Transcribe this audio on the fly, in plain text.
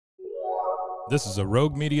This is a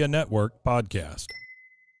Rogue Media Network podcast.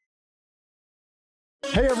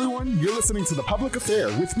 Hey everyone, you're listening to The Public Affair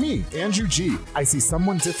with me, Andrew G. I see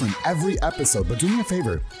someone different every episode, but do me a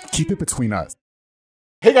favor, keep it between us.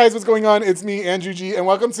 Hey guys, what's going on? It's me, Andrew G, and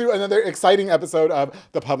welcome to another exciting episode of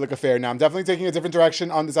The Public Affair. Now, I'm definitely taking a different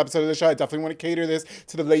direction on this episode of the show. I definitely want to cater this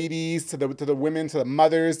to the ladies, to the women, to the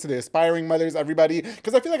mothers, to the aspiring mothers, everybody,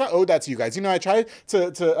 because I feel like I owe that to you guys. You know, I try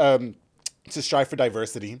to strive for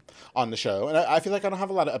diversity on the show. And I feel like I don't have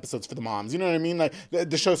a lot of episodes for the moms. You know what I mean? Like,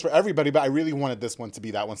 the show's for everybody, but I really wanted this one to be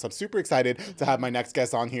that one. So I'm super excited to have my next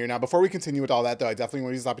guest on here. Now, before we continue with all that, though, I definitely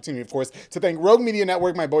want to use this opportunity, of course, to thank Rogue Media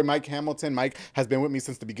Network, my boy Mike Hamilton. Mike has been with me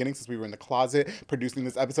since the beginning, since we were in the closet producing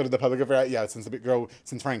this episode of The Public Affair. Yeah, since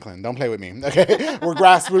since Franklin. Don't play with me, okay? We're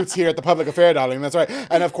grassroots here at The Public Affair, darling. That's right.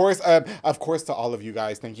 And of course, to all of you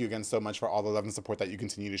guys, thank you again so much for all the love and support that you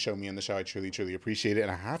continue to show me in the show. I truly, truly appreciate it. And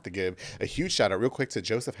I have to give a huge shout out real quick to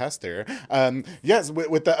Joseph Hester. Yes,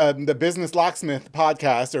 with the Business Locksmith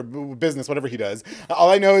podcast, or business, whatever he does. All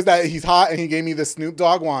I know is that he's hot and he gave me the Snoop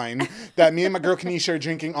Dogg wine that me and my girl Kennisha are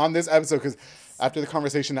drinking on this episode, because after the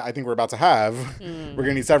conversation that I think we're about to have, we're going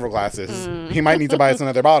to need several glasses. He might need to buy us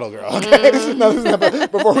another bottle, girl. Okay?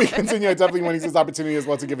 But before we continue, I definitely want to use this opportunity as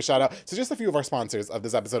well to give a shout out to just a few of our sponsors of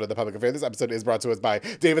this episode of The Public Affair. This episode is brought to us by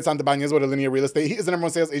David Santabanez with Alinea Real Estate. He is the number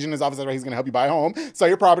one sales agent in his office. That's right. He's going to help you buy a home, sell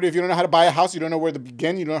your property. If you don't know how to buy a house, you don't know where to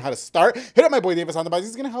begin, you don't know how to start, hit up my boy David Santabanez.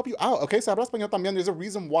 He's going to help you out. Okay? So habla español también. There's a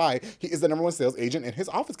reason why he is the number one sales agent in his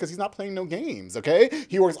office, because he's not playing no games. Okay?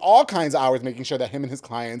 He works all kinds of hours making sure that him and his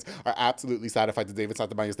clients are absolutely satisfied. To David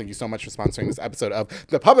Santabanez, thank you so much for sponsoring this episode of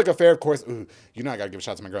The Public Affair. Of course, I gotta give a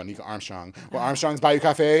shout out to my girl, Nika Armstrong. Well, Armstrong's Bayou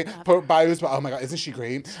Cafe. Oh my God, isn't she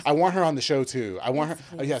great? I want her on the show too. I want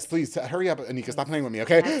her. Yes, please, hurry up, Anika. Stop playing with me,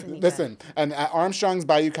 okay? Listen, and at Armstrong's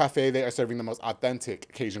Bayou Cafe, they are serving the most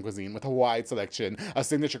authentic Cajun cuisine with a wide selection of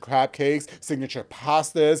signature crab cakes, signature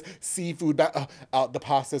pastas, seafood. The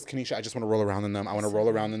pastas, Kennisha, I just want to roll around in them. I want to roll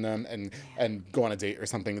around in them and go on a date or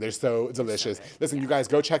something. They're so delicious. Listen, you guys,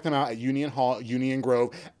 go check them out at Union Hall, Union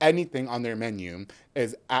Grove. Anything on their menu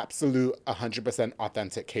is absolute 100%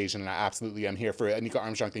 authentic Cajun, and I absolutely am here for it. Anika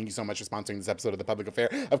Armstrong, thank you so much for sponsoring this episode of The Public Affair.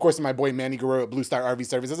 Of course, my boy Manny Guerrero at Blue Star RV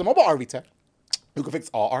Services, a mobile RV tech who can fix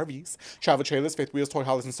all RVs, travel trailers, fifth wheels, toy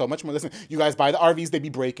haulers, and so much more. Listen, you guys buy the RVs, they be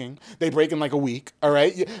breaking. They break in like a week, all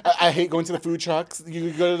right? I hate going to the food trucks.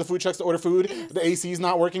 You go to the food trucks to order food. The AC's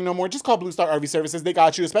not working no more. Just call Blue Star RV Services. They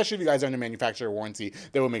got you, especially if you guys are under manufacturer warranty.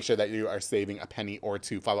 They will make sure that you are saving a penny or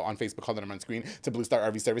two. Follow on Facebook, call the number on screen, to Blue Star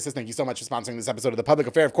RV Services. Thank you so much for sponsoring this episode of The Public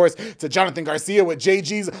Affair. Of course, to Jonathan Garcia with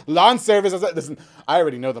JG's Lawn Service. Listen, I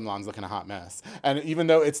already know them lawns looking a hot mess. And even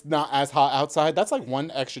though it's not as hot outside, that's like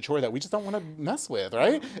one extra chore that we just don't want to mess with,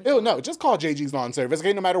 right? Ew, no, just call JG's Lawn Service.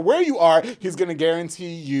 Okay, no matter where you are, he's going to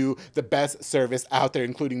guarantee you the best service out there,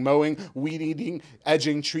 including mowing, weed eating,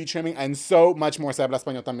 edging, tree trimming, and so much more. Se habla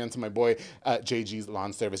español también to my boy JG's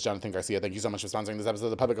Lawn Service, Jonathan Garcia. Thank you so much for sponsoring this episode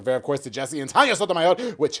of The Public Affair. Of course, to Jesse and Tanya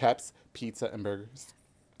Sotomayor with Cheps Pizza and Burgers.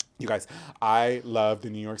 You guys, I love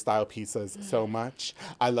the New York style pizzas so much.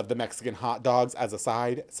 I love the Mexican hot dogs as a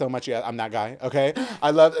side so much. Yeah, I'm that guy, okay?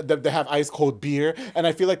 I love that they have ice cold beer, and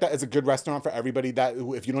I feel like that is a good restaurant for everybody that,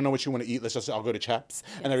 if you don't know what you want to eat, let's just all go to Cheps,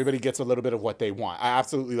 and everybody gets a little bit of what they want. I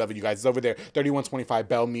absolutely love it, you guys. It's over there, 3125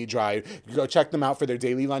 Bell Mead Drive. You go check them out for their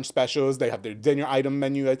daily lunch specials. They have their dinner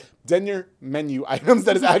menu items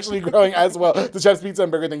that is actually growing as well. To Cheps Pizza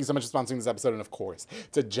and Burger, thank you so much for sponsoring this episode, and of course,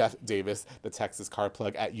 to Jeff Davis, the Texas car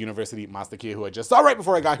plug at University Mazda Kia, who I just saw right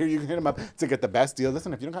before I got here. You can hit him up to get the best deal.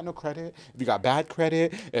 Listen, if you don't got no credit, if you got bad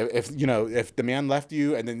credit, if the man left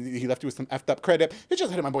you and then he left you with some effed up credit, you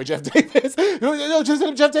just hit up my boy Jeff Davis. No, just hit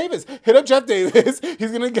up Jeff Davis. Hit up Jeff Davis.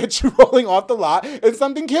 He's gonna get you rolling off the lot in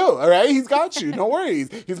something cute. All right, he's got you. No worries.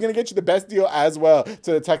 He's gonna get you the best deal as well.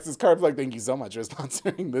 To the Texas car plug, thank you so much for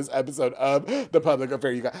sponsoring this episode of The Public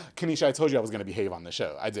Affair. You got Kennisha. I told you I was gonna behave on the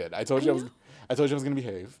show. I did. I told you I was gonna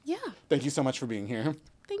behave. Yeah. Thank you so much for being here.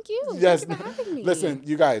 Thank you. Yes. Thank you for having me. Listen,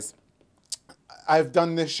 you guys, I've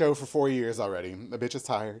done this show for 4 years already. The bitch is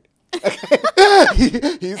tired.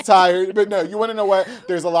 He's tired. But no, you want to know what?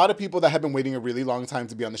 There's a lot of people that have been waiting a really long time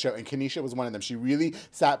to be on the show, and Kennisha was one of them. She really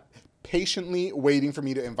sat patiently waiting for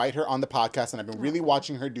me to invite her on the podcast, and I've been really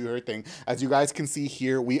watching her do her thing. As you guys can see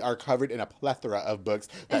here, we are covered in a plethora of books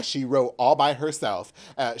that she wrote all by herself.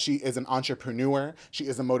 She is an entrepreneur. She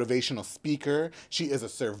is a motivational speaker. She is a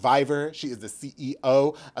survivor. She is the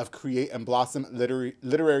CEO of Create and Blossom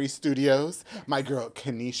Literary Studios. My girl,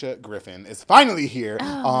 Kennisha Griffin, is finally here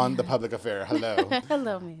on The Public Affair. Hello.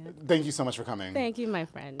 Hello, man. Thank you so much for coming. Thank you, my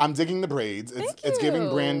friend. I'm digging the braids. It's giving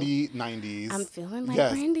Brandy 90s. I'm feeling like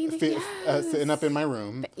Brandy. me sitting up in my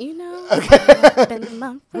room. You know, up in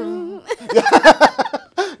my room.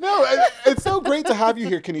 No, it's so great to have you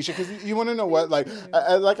here, Kennisha, because you want to know what, like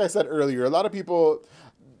I said earlier, a lot of people,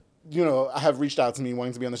 you know, have reached out to me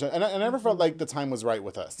wanting to be on the show, and I never felt like the time was right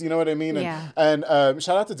with us. You know what I mean? And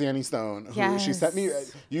shout out to Danny Stone, who she sent me.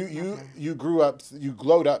 You grew up, you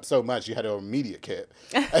glowed up so much, you had a media kit,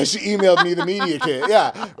 and she emailed me the media kit.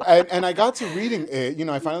 Yeah, and I got to reading it. You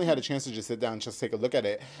know, I finally had a chance to just sit down and just take a look at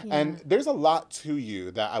it. And there's a lot to you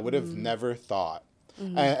that I would have never thought.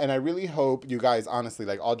 And I really hope you guys, honestly,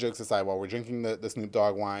 like all jokes aside, while we're drinking the Snoop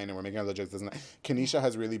Dogg wine and we're making other jokes, Kennisha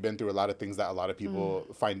has really been through a lot of things that a lot of people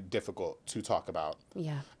find difficult to talk about.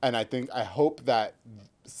 Yeah. And I hope that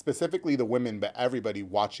specifically the women, but everybody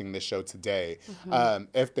watching this show today,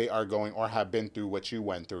 if they are going or have been through what you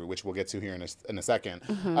went through, which we'll get to here in a second,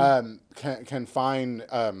 can find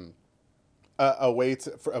a way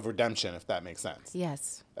of redemption, if that makes sense.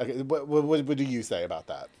 Yes. Okay. What do you say about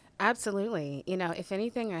that? Absolutely. You know, if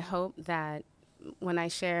anything, I hope that when I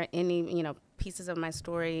share any, you know, pieces of my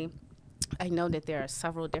story, I know that there are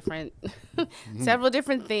several different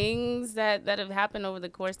things that have happened over the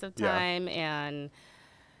course of time. And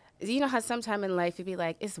you know how sometime in life you'd be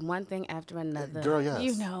like, it's one thing after another. Girl, yes.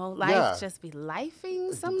 You know, life just be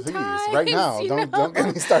lifing sometimes. Please, right now. Don't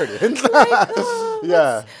get me started.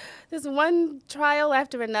 There's one trial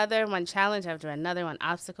after another, one challenge after another, one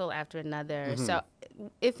obstacle after another. So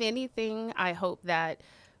if anything, I hope that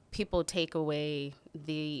people take away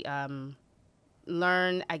the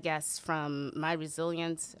learn, I guess, from my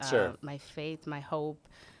resilience, my faith, my hope,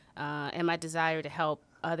 and my desire to help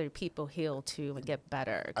other people heal too and get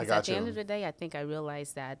better. Because at the end of the day, I think I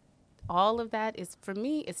realized that all of that is, for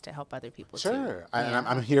me, is to help other people too. Sure. And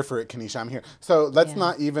I'm here for it, Kennisha. I'm here. So let's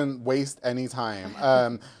not even waste any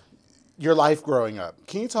time. Your life growing up.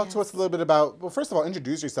 Can you talk to us a little bit about, well, first of all,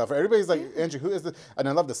 introduce yourself. Everybody's like, Andrew, who is this? And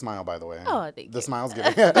I love the smile, by the way. Oh, thank you. The smile's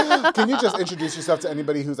giving. Can you just introduce yourself to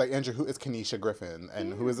anybody who's like, Andrew, who is Kennisha Griffin?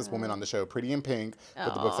 And who is this woman on the show? Pretty in pink,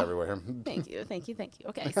 with the books everywhere. Thank you.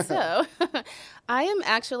 Okay, so I am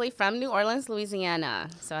actually from New Orleans, Louisiana.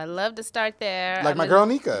 So I love to start there. Like my girl,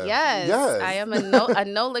 Nika. Yes. I am a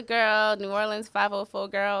NOLA girl, New Orleans 504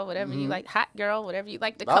 girl, whatever you like, hot girl, whatever you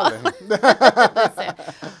like to call it.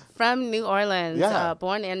 From New Orleans,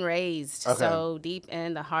 born and raised, so deep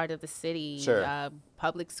in the heart of the city.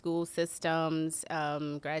 Public school systems,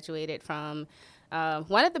 graduated from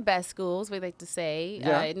one of the best schools, we like to say,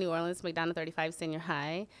 in New Orleans, McDonald 35 Senior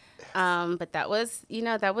High. But that was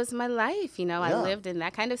my life. You know, I lived in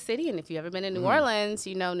that kind of city. And if you've ever been in New Orleans,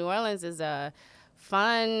 you know, New Orleans is a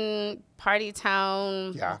fun party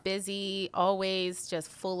town, busy, always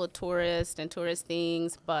just full of tourists and tourist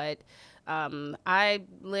things. But I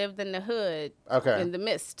lived in the hood, in the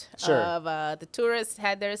midst of the tourists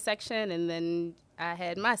had their section, and then I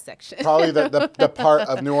had my section. Probably the part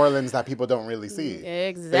of New Orleans that people don't really see.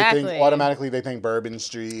 Exactly. They think Bourbon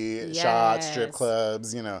Street, shots, strip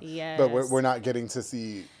clubs, you know. But we're not getting to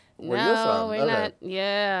see where you're from. No, we're not.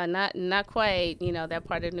 Yeah, not quite. You know, that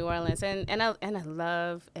part of New Orleans, and I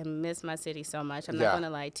love and miss my city so much. I'm not going to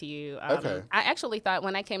lie to you. I actually thought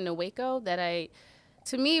when I came to Waco that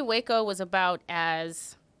to me, Waco was about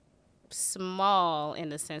as small in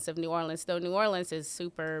the sense of New Orleans, though New Orleans is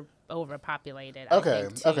super overpopulated. I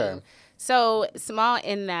think, too. So small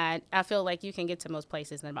in that I feel like you can get to most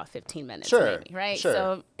places in about 15 minutes, maybe, right?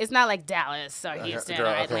 So it's not like Dallas or Houston or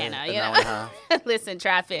Atlanta, you know. Listen,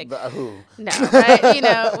 traffic. No, right? You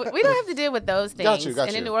know, we don't have to deal with those things. Got you.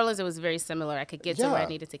 And in New Orleans, it was very similar. I could get to where I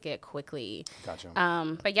needed to get quickly.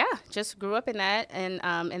 But yeah, just grew up in that and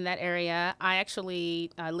in that area. I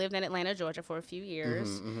actually lived in Atlanta, Georgia for a few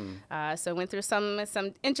years. So went through some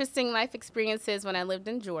interesting life experiences when I lived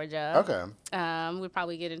in Georgia. We'll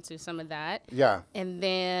probably get into some of that. And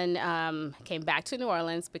then came back to New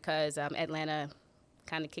Orleans because Atlanta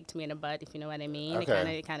kind of kicked me in the butt, if you know what I mean.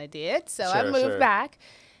 It kind of did. So I moved back.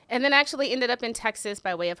 And then actually ended up in Texas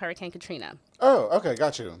by way of Hurricane Katrina. Oh, okay,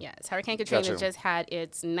 got you. Yes, Hurricane Katrina just had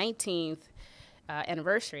its 19th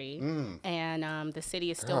anniversary, and the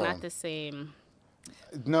city is still not the same.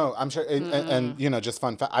 No, I'm sure. And you know, just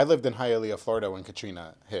fun fact, I lived in Hialeah, Florida when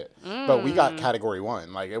Katrina hit. But we got Category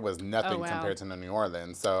 1. Like, it was nothing compared to New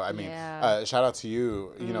Orleans. So, I mean, shout out to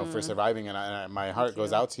you, you know, for surviving. And my heart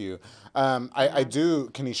goes out to you. I do,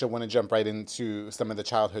 Kennisha, want to jump right into some of the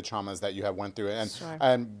childhood traumas that you have went through.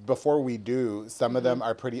 And before we do, some of them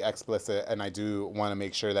are pretty explicit. And I do want to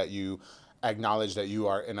make sure that you acknowledge that you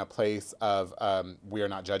are in a place of we are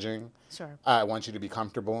not judging. I want you to be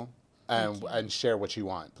comfortable. and share what you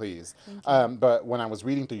want, please. But when I was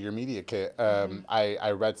reading through your media kit,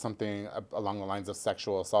 I read something along the lines of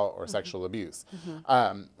sexual assault or sexual abuse,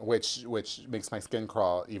 which makes my skin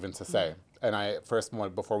crawl even to say. And I first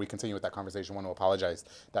want, before we continue with that conversation, want to apologize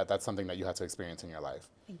that that's something that you had to experience in your life.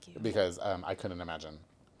 Thank you. Because I couldn't imagine.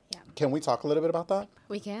 Yeah. Can we talk a little bit about that?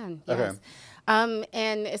 We can, Okay. yes.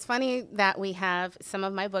 And it's funny that we have some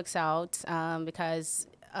of my books out because,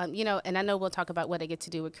 you know, and I know we'll talk about what I get to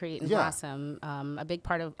do with Create and Blossom. A big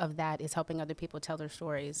part of that is helping other people tell their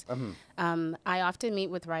stories. I often meet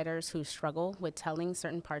with writers who struggle with telling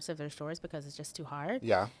certain parts of their stories because it's just too hard.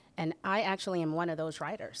 Yeah. And I actually am one of those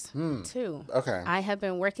writers, too. Okay. I have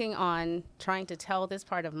been working on trying to tell this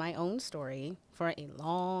part of my own story for a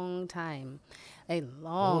long time. A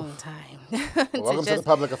long time. Welcome to the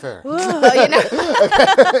public affair. You know?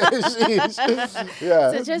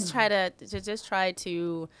 Yeah. To just try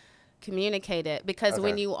to communicate it, because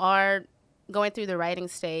when you are going through the writing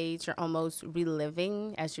stage, you're almost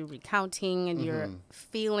reliving as you're recounting and you're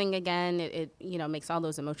feeling again. It you know, makes all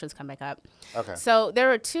those emotions come back up. Okay. So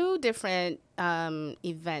there are two different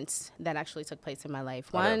events that actually took place in my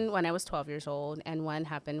life. One when I was 12 years old, and one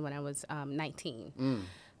happened when I was 19.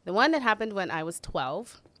 The one that happened when I was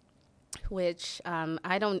 12, which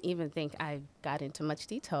I don't even think I got into much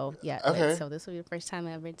detail yet. Okay. So this will be the first time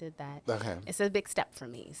I ever did that. Okay. It's a big step for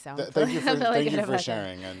me. So thank you for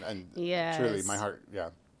sharing. And yes. Truly, my heart,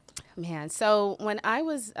 Man, so when I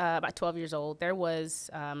was about 12 years old, there was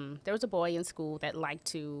a boy in school that liked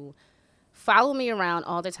to follow me around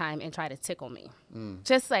all the time and try to tickle me.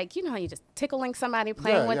 Just like, you know how you just tickling somebody,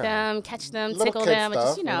 playing with them, catch them, little tickle kid them, stuff, and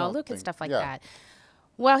just, you know, little kid stuff like that.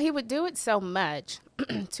 Well, he would do it so much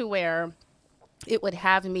to where it would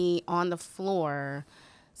have me on the floor.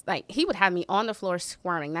 Like, he would have me on the floor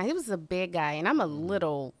squirming. Now, he was a big guy, and I'm a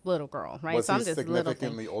little girl, right? Was so he I'm just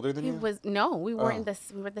significantly older than you? No, we were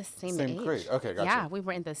we were the same age. Grade. Okay, gotcha. Yeah, we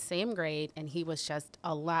were in the same grade, and he was just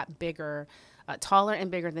a lot bigger, taller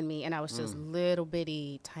and bigger than me, and I was just tiny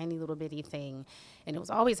little bitty thing. And it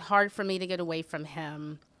was always hard for me to get away from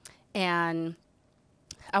him. And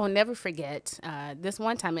I will never forget this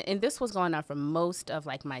one time, and this was going on for most of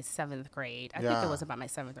like my 7th grade. I think it was about my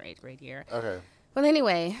 7th or 8th grade year. Okay. Well,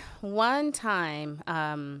 anyway, one time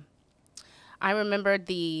I remember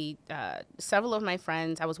several of my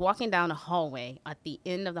friends. I was walking down a hallway at the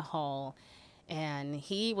end of the hall, and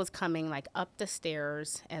he was coming like up the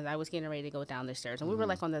stairs as I was getting ready to go down the stairs, and we were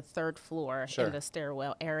like on the 3rd floor in the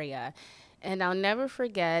stairwell area. And I'll never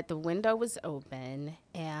forget, the window was open,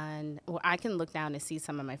 and I can look down and see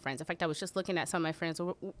some of my friends. In fact, I was just looking at some of my friends.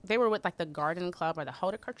 They were with like the garden club or the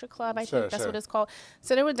horticulture club, I think that's what it's called.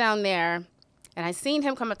 So they were down there, and I seen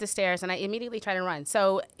him come up the stairs, and I immediately tried to run.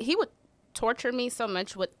 So he would torture me so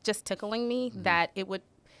much with just tickling me that it would,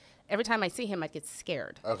 every time I see him, I'd get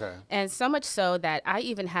scared. Okay. And so much so that I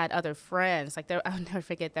even had other friends. Like, I'll never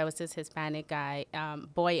forget, there was this Hispanic guy,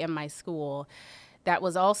 boy in my school, that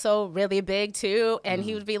was also really big too, and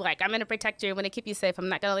he would be like, "I'm going to protect you. I'm going to keep you safe. I'm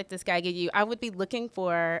not going to let this guy get you." I would be looking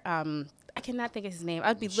for, I cannot think of his name.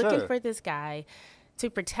 I'd be looking for this guy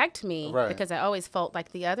to protect me because I always felt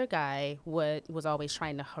like the other guy was always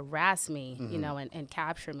trying to harass me, you know, and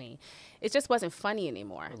capture me. It just wasn't funny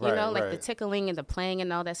anymore, you know, like the tickling and the playing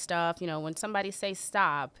and all that stuff. You know, when somebody says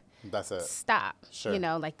stop, that's it. Stop. Sure. You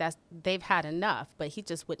know, like they've had enough, but he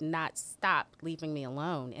just would not stop leaving me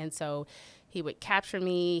alone, and so he would capture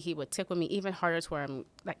me, he would tickle me even harder to where I'm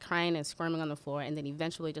like crying and squirming on the floor, and then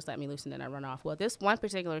eventually just let me loose and then I run off. Well, this one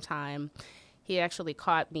particular time, he actually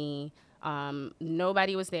caught me.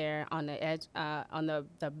 Nobody was there on the edge, on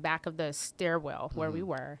the back of the stairwell where we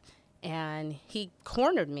were, and he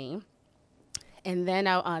cornered me. And then,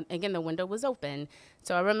 again, the window was open.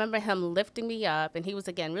 So I remember him lifting me up, and he was,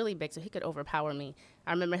 again, really big, so he could overpower me.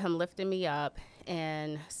 I remember him lifting me up,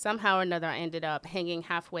 and somehow or another I ended up hanging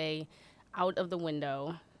halfway out of the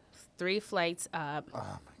window, 3 flights up.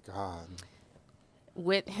 Oh, my God.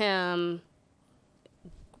 With him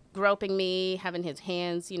groping me, having his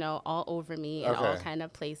hands, you know, all over me in all kind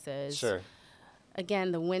of places. Sure.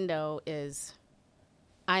 Again, the window is,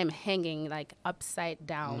 I am hanging, like, upside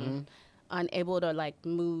down, unable to, like,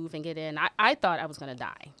 move and get in. I thought I was going to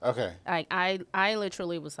die. Okay. Like, I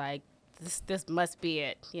literally was like, this must be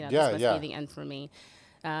it. You know, this must be the end for me.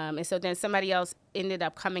 And so then somebody else ended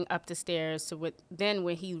up coming up the stairs. So then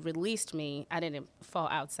when he released me, I didn't fall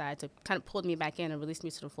outside. So kind of pulled me back in and released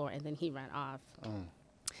me to the floor. And then he ran off.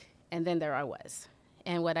 And then there I was.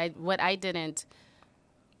 And what I didn't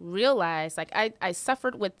realize, like I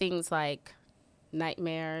suffered with things like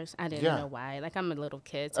nightmares. I didn't know why. Like, I'm a little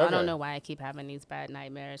kid, so I don't know why I keep having these bad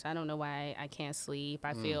nightmares. I don't know why I can't sleep.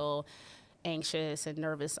 I feel anxious and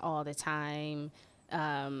nervous all the time.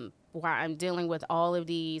 Why I'm dealing with all of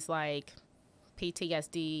these, like,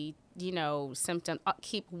 PTSD, you know, symptoms. I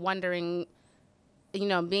keep wondering, you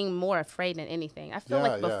know, being more afraid than anything. I feel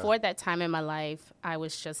like before that time in my life, I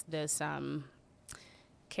was just this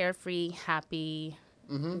carefree, happy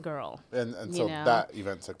girl. And until that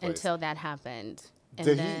event took place. Until that happened. And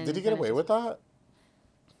did he get away with that?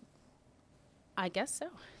 I guess so,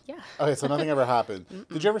 yeah. Okay, so nothing ever happened.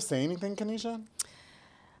 Did you ever say anything, Kennisha?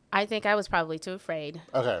 I think I was probably too afraid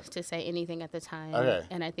to say anything at the time. Okay.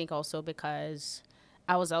 And I think also because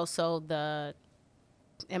I was also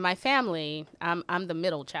in my family, I'm the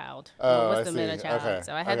middle child. Oh, I was the middle child. Okay.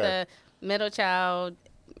 So I had the middle child.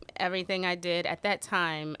 Everything I did at that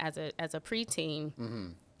time as a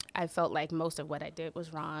preteen, I felt like most of what I did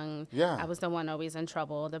was wrong. Yeah. I was the one always in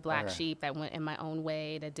trouble, the black sheep that went in my own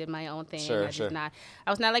way, that did my own thing. Sure. I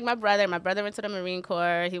was not like my brother. My brother went to the Marine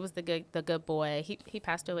Corps. He was the good boy. He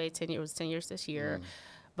passed away 10 years this year.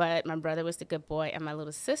 But my brother was the good boy, and my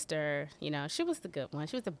little sister, you know, she was the good one.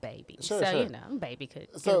 She was the baby. You know, baby could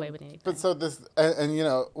get away with anything. But so this, and you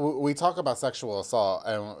know, we talk about sexual assault,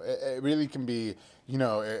 and it really can be, you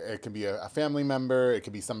know, it can be a family member. It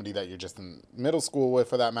could be somebody that you're just in middle school with,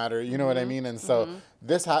 for that matter. You know what I mean? And so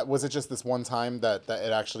this was it just this one time that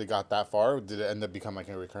it actually got that far? Or did it end up become like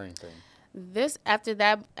a recurring thing? This after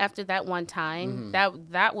that one time,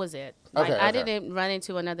 that was it. Like, I didn't run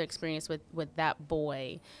into another experience with that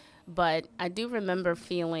boy, but I do remember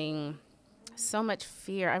feeling so much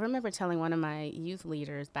fear. I remember telling one of my youth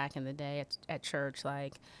leaders back in the day at church,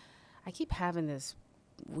 like, I keep having this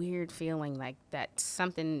weird feeling like that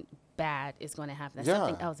something bad is going to happen, that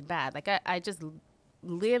something else bad. Like, I just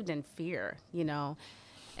lived in fear, you know.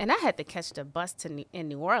 And I had to catch the bus in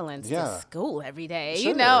New Orleans to school every day.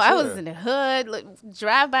 Sure, you know, I was in the hood,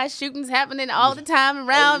 drive-by shootings happening all the time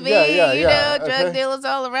around me. You know, drug dealers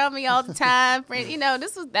all around me all the time. You know,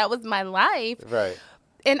 that was my life. Right.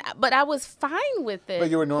 But I was fine with it. But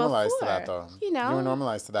you were normalized to that, though. You know, you were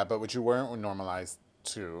normalized to that. But what you weren't normalized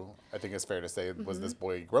to, I think it's fair to say, was this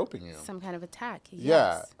boy groping you. Some kind of attack.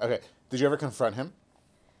 Yeah. Yes. Okay. Did you ever confront him?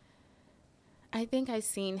 I think I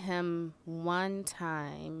seen him one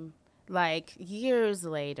time, like years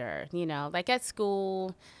later, you know, like at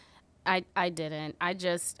school. I didn't. I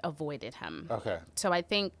just avoided him. Okay. So I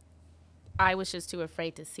think I was just too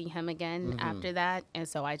afraid to see him again after that. And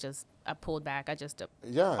so I pulled back. I just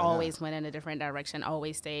always went in a different direction,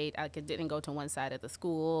 always stayed. I didn't go to one side of the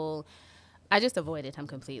school. I just avoided him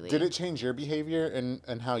completely. Did it change your behavior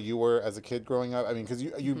and how you were as a kid growing up? I mean, because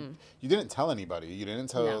you didn't tell anybody. You didn't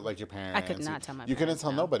tell like your parents. I could not tell my parents. You couldn't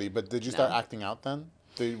tell nobody. But did you start acting out then?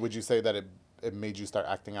 Would you say that it made you start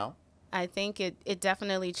acting out? I think it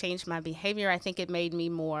definitely changed my behavior. I think it made me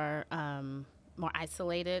more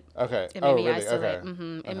isolated. Okay. It made me really? isolate.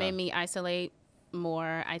 Okay. It made me isolate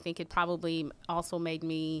more. I think it probably also made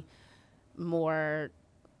me more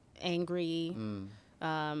angry.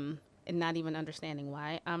 And not even understanding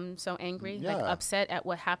why I'm so angry, like upset at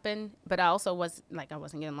what happened. But I also was like, I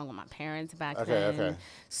wasn't getting along with my parents back then. Okay.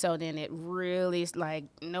 So then it really like,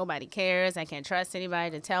 nobody cares. I can't trust anybody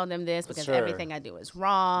to tell them this because everything I do is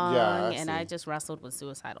wrong. I just wrestled with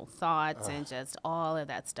suicidal thoughts and just all of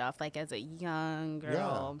that stuff, like as a young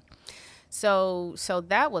girl. So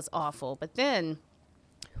that was awful. But then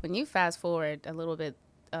when you fast forward a little bit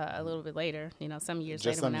later, you know, some years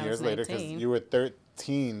later, when I was 19. Because you were 13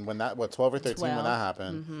 when that, 12 or 13 when that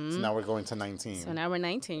happened. So now we're going to 19. So now we're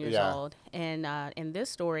 19 years old. And this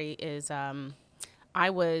story is, I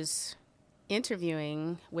was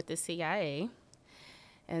interviewing with the CIA.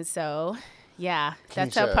 And so,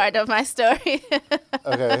 that's a part of my story.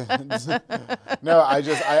 Okay. No,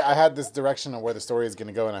 I had this direction of where the story is going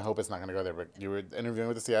to go, and I hope it's not going to go there. But you were interviewing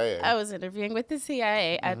with the CIA. I was interviewing with the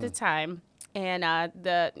CIA at the time. And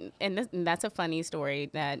that's a funny story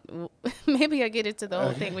that maybe I'll get into the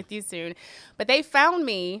whole thing with you soon. But they found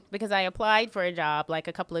me because I applied for a job like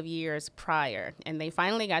a couple of years prior. And they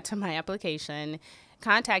finally got to my application,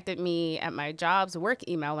 contacted me at my job's work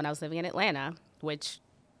email when I was living in Atlanta, which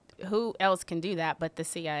who else can do that but the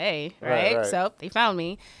CIA, right? So they found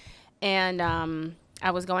me. And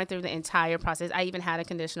I was going through the entire process. I even had a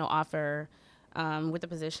conditional offer with the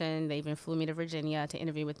position. They even flew me to Virginia to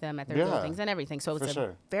interview with them at their buildings and everything. So it was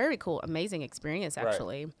a very cool, amazing experience,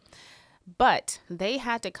 actually. But they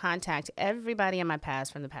had to contact everybody in my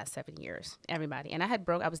past from the past 7 years. Everybody. And I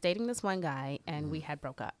was dating this one guy, and we had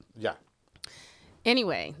broke up. Yeah.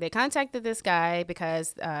 Anyway, they contacted this guy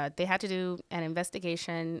because they had to do an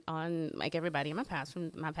investigation on like everybody in my past,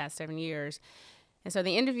 from my past 7 years. And so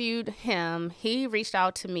they interviewed him. He reached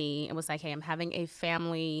out to me and was like, hey, I'm having a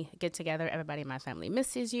family get together. Everybody in my family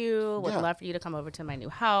misses you. Would love for you to come over to my new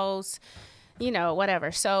house,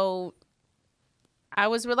 whatever. So I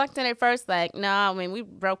was reluctant at first, like, no, I mean, we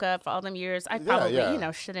broke up for all them years. I probably,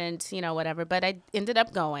 shouldn't, whatever. But I ended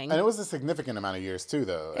up going. And it was a significant amount of years, too,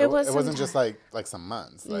 though. It wasn't just like some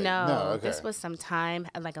months. Like, no, okay. This was some time,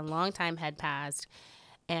 like a long time had passed.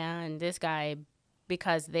 And this guy,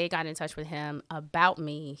 because they got in touch with him about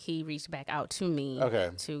me, he reached back out to me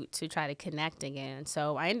to try to connect again.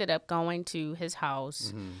 So I ended up going to his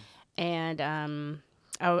house. And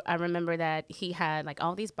I remember that he had like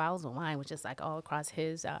all these bottles of wine, which is like all across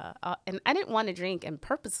his, and I didn't want to drink and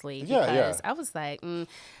purposely because I was like,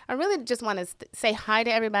 I really just want to say hi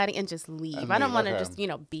to everybody and just leave. I don't want to just,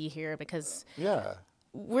 be here because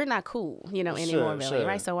we're not cool, anymore really,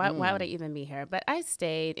 right? So why would I even be here? But I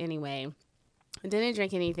stayed anyway. Didn't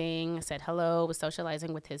drink anything. Said hello. Was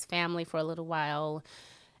socializing with his family for a little while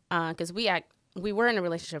because we were in a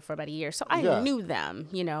relationship for about a year, so I knew them,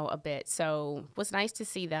 a bit. So it was nice to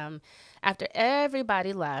see them. After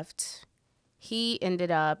everybody left, he ended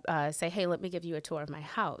up say, hey, let me give you a tour of my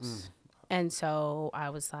house. And so I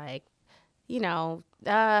was like, I don't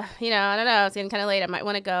know. It's getting kind of late. I might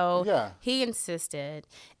want to go. Yeah. He insisted.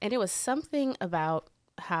 And it was something about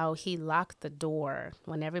how he locked the door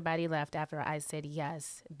when everybody left after I said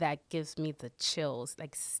yes, that gives me the chills,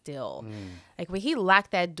 like still. Like when he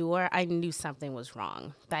locked that door, I knew something was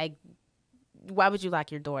wrong. Like, why would you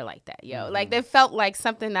lock your door like that, yo? Like, that felt like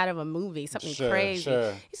something out of a movie, something crazy.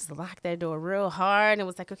 He just locked that door real hard and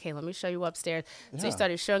was like, okay, let me show you upstairs. So he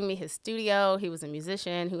started showing me his studio. He was a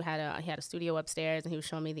musician who had a studio upstairs, and he was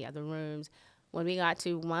showing me the other rooms. When we got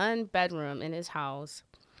to one bedroom in his house,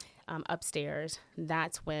 upstairs,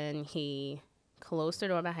 that's when he closed the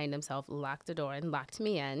door behind himself, locked the door, and locked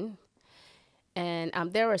me in. And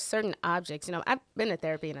there were certain objects, I've been to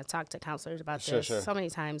therapy and I've talked to counselors about this so many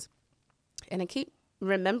times, and I keep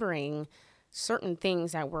remembering certain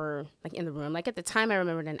things that were like in the room. Like at the time, I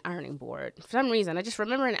remembered an ironing board. For some reason, I just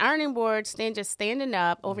remember an ironing board standing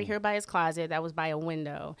up over here by his closet that was by a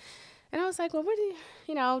window. And I was like, well, where do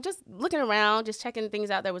you, just looking around, just checking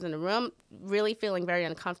things out that was in the room, really feeling very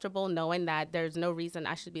uncomfortable, knowing that there's no reason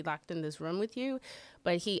I should be locked in this room with you.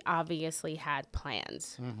 But he obviously had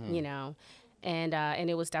plans, and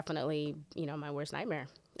it was definitely, my worst nightmare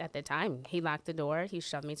at the time. He locked the door, he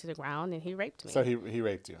shoved me to the ground, and he raped me. So he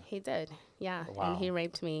raped you? He did, yeah. Wow. And he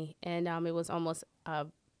raped me. And it was almost,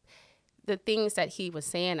 the things that he was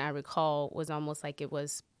saying, I recall, was almost like it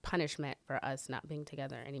was punishment for us not being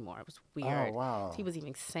together anymore. It was weird. Oh, wow. He was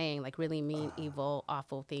even saying like really mean, evil,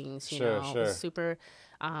 awful things, Sure. It was super,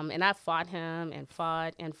 and I fought him and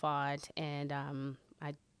fought, and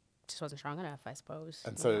I just wasn't strong enough, I suppose.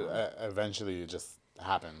 And so eventually it just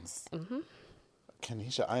happens.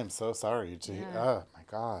 Kennisha, I am so sorry to hear. Oh my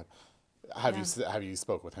God. Have you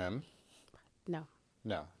spoke with him? No.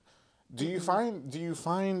 Do you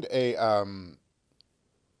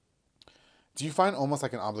find almost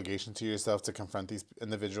like an obligation to yourself to confront these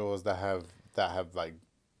individuals that have like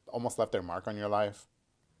almost left their mark on your life?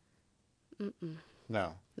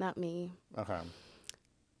 No. Not me. Okay.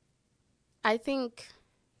 I think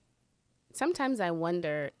sometimes I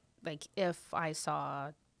wonder, like, if I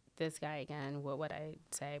saw this guy again, what would I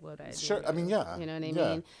say? What would I do? Sure. I mean, yeah. You know what I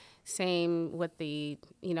mean? Same with the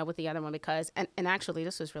other one, because, and actually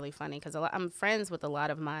this was really funny because I'm friends with a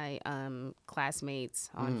lot of my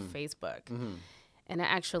classmates on Facebook. And I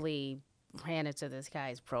actually ran into this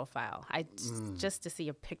guy's profile. Just to see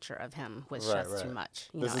a picture of him was just too much.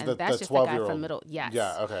 This is and that's just the guy from middle. Yes.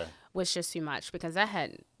 Yeah. Okay. Was just too much because I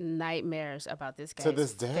had nightmares about this guy's to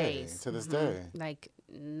this day. face. To this day. Like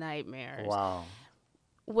nightmares. Wow.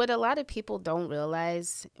 What a lot of people don't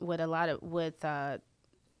realize,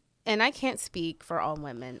 and I can't speak for all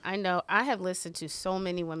women. I know I have listened to so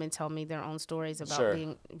many women tell me their own stories about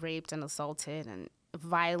being raped and assaulted and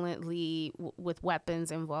violently with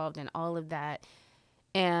weapons involved and all of that.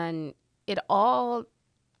 And it all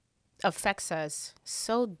affects us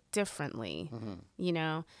so differently,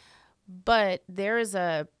 but there's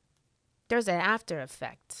an after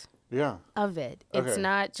effect of it. It's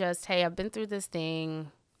not just, hey, I've been through this thing.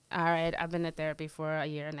 All right, I've been to therapy for a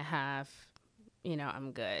year and a half.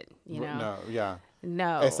 I'm good. No, yeah.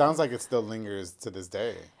 No. It sounds like it still lingers to this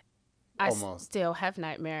day. Almost. I still have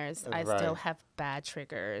nightmares. I still have bad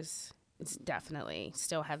triggers. It's definitely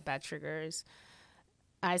still have bad triggers.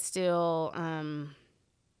 I still,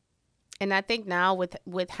 And I think now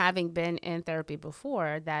with having been in therapy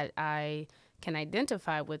before that I can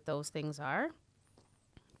identify what those things are,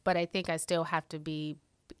 but I think I still have to be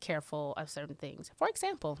careful of certain things. For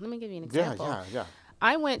example, let me give you an example. Yeah.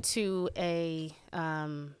 I went to a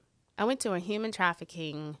human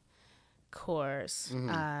trafficking course.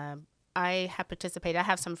 I have participated. I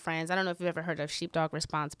have some friends. I don't know if you've ever heard of Sheepdog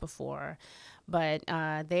Response before, but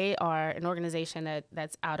they are an organization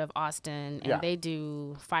that's out of Austin, and they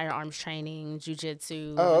do firearms training,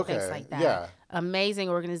 jiu-jitsu, and things like that. Yeah. Amazing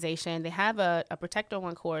organization. They have a Protector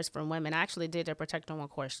 1 course for women. I actually did a Protector 1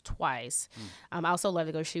 course twice. I also love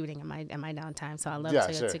to go shooting in my downtime, so I love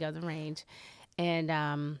to go to the range. And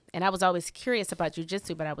I was always curious about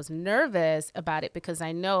jiu-jitsu, but I was nervous about it because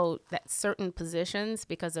I know that certain positions,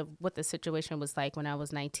 because of what the situation was like when I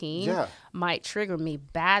was 19, might trigger me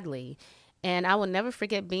badly. And I will never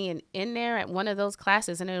forget being in there at one of those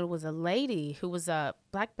classes, and it was a lady who was a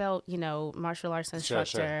black belt, martial arts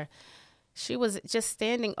instructor. Sure. She was just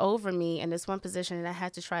standing over me in this one position, and I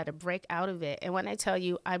had to try to break out of it. And when I tell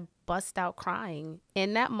you, I bust out crying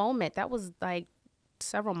in that moment. That was like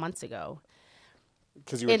several months ago.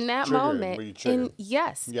 Because you were in that moment, were you triggered?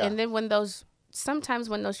 And then sometimes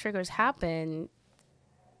when those triggers happen,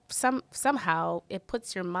 somehow it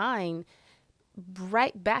puts your mind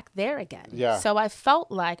right back there again. Yeah. So I felt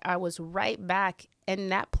like I was right back in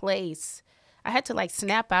that place. I had to like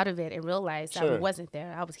snap out of it and realize I wasn't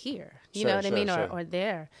there. I was here. You know what I mean? Or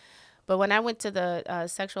there. But when I went to the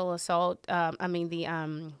sexual assault,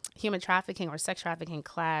 the human trafficking or sex trafficking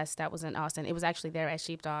class that was in Austin, it was actually there at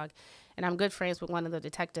Sheepdog. And I'm good friends with one of the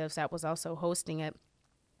detectives that was also hosting it.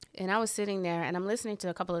 And I was sitting there, and I'm listening to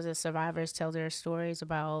a couple of the survivors tell their stories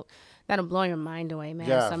about, that'll blow your mind away, man.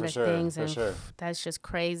 Some of the things, and that's just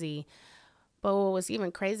crazy. But what was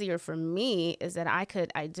even crazier for me is that I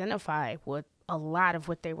could identify with a lot of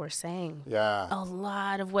what they were saying. Yeah. A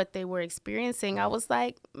lot of what they were experiencing. I was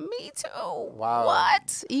like, me too. Wow.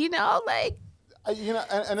 What? Like.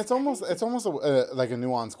 And it's almost like a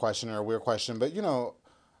nuanced question or a weird question, but you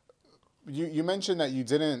mentioned that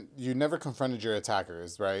you never confronted your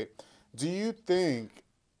attackers, right? Do you think,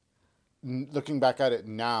 looking back at it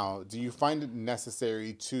now, do you find it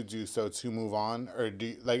necessary to do so to move on? Or do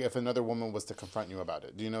you, like, if another woman was to confront you about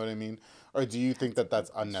it, do you know what I mean? Or do you think that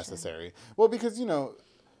that's unnecessary? Sure. Well, because,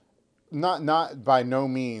 not by no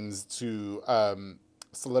means to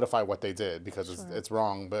solidify what they did, because it's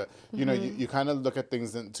wrong, but you kind of look at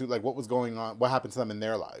things into like what was going on, what happened to them in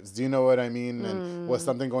their lives. Do you know what I mean? And was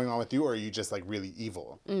something going on with you, or are you just like really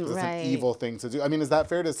evil? It's an evil thing to do. I mean, is that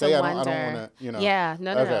fair to say? I don't want to, Yeah,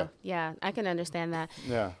 no. Yeah, I can understand that.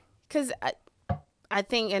 Yeah. Because I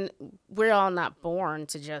think, and we're all not born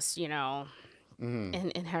to just,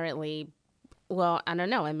 inherently. Well, I don't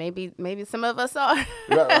know, and maybe some of us are.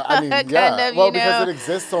 I mean, because it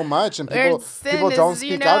exists so much, and people don't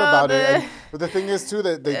speak out about it. But the thing is, too,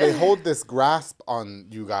 that they hold this grasp on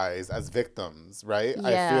you guys as victims, right?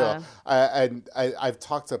 Yeah. I feel, I've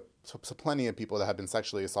talked to plenty of people that have been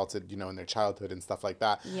sexually assaulted, in their childhood and stuff like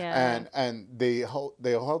that. Yeah. And they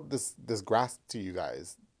hold this grasp to you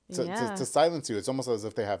guys. To silence you. It's almost as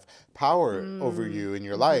if they have power over you in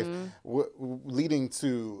your life, leading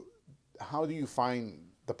to. How do you find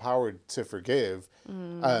the power to forgive,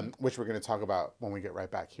 which we're going to talk about when we get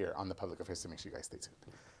right back here on The Public Affairs, so make sure you guys stay tuned.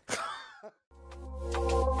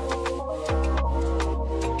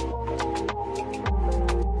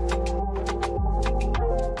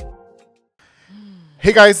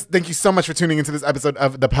 Hey guys, thank you so much for tuning into this episode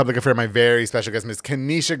of The Public Affair. My very special guest, Miss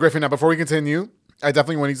Kennisha Griffin. Now, before we continue, I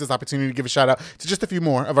definitely want to use this opportunity to give a shout out to just a few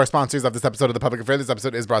more of our sponsors of this episode of The Public Affair. This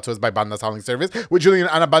episode is brought to us by Banda's Hauling Service with Julian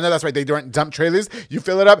and Banda. That's right, they don't dump trailers. You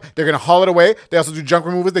fill it up, they're going to haul it away. They also do junk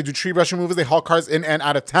removals, they do tree brush removals, they haul cars in and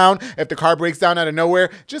out of town. If the car breaks down out of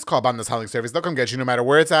nowhere, just call Banda's Hauling Service. They'll come get you no matter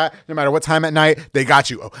where it's at, no matter what time at night, they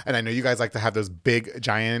got you. Oh, and I know you guys like to have those big,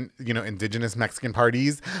 giant, indigenous Mexican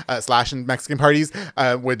parties, / Mexican parties,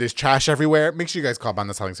 where there's trash everywhere. Make sure you guys call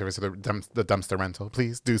Banda's Hauling Service for the dumpster rental.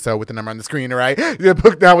 Please do so with the number on the screen, all right? You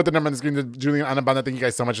book down with the number on the screen to Julian Anabanda. Thank you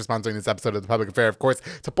guys so much for sponsoring this episode of The Public Affair. Of course,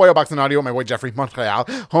 to Pollo Box and Audio, my boy Jeffrey Montreal,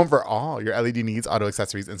 home for all your LED needs, auto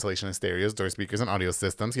accessories, installation of stereos, door speakers, and audio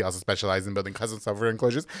systems. He also specializes in building custom software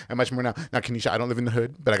enclosures and much more. Now, Kennisha, I don't live in the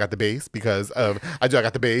hood, but I got the bass because of, I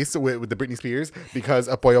got the bass with the Britney Spears because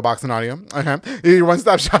of Pollo Box and Audio. Your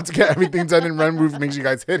one-stop shop to get everything done and run roof. Make sure you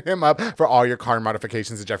guys hit him up for all your car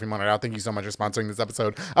modifications to Jeffrey Montreal. Thank you so much for sponsoring this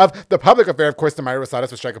episode of The Public Affair. Of course, to Myra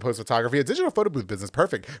Rosadas with Strike a Pose Photography, a digital photo booth booth business,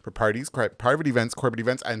 perfect for parties, private events, corporate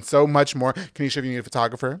events, and so much more. Kennisha, if you need a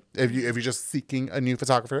photographer, if you're just seeking a new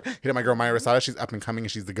photographer, hit up my girl Maya Rosada. She's up and coming,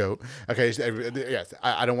 and she's the GOAT. Okay, yes,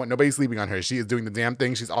 I don't want nobody sleeping on her. She is doing the damn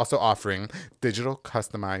thing. She's also offering digital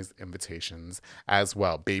customized invitations as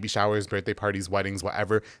well. Baby showers, birthday parties, weddings,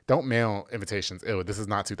 whatever. Don't mail invitations. Ew, this is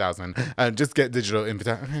not 2000. Just get digital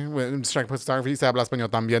invitations. I'm just trying to post photography. Se habla español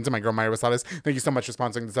también to my girl Maya Rosales. Thank you so much for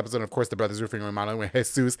sponsoring this episode. And of course, the Brothers Roofing and Remodeling with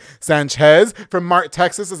Jesus Sanchez from Mart,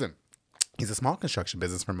 Texas. Listen. He's a small construction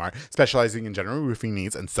business from Mart, specializing in general roofing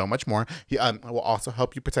needs and so much more. He will also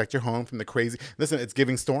help you protect your home from the crazy. Listen, it's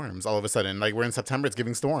giving storms all of a sudden. Like, we're in September, it's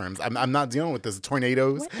giving storms. I'm not dealing with this.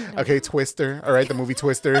 Tornadoes. Okay, Twister. All right, the movie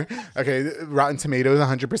Twister. Okay, Rotten Tomatoes,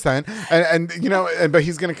 100%. And you know, but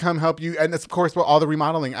he's gonna come help you, and of course, with all the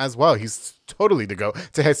remodeling as well. He's totally to go.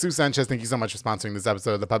 To Jesus Sanchez, thank you so much for sponsoring this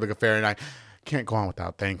episode of The Public Affair, and I can't go on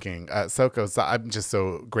without thanking Soko. So I'm just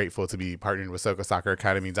so grateful to be partnered with Soko Soccer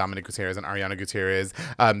Academy, Dominic Gutierrez and Ariana Gutierrez.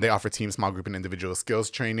 They offer team, small group, and individual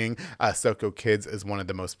skills training. Soko Kids is one of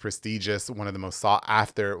the most prestigious, one of the most sought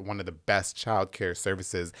after, one of the best childcare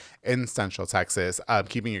services in Central Texas.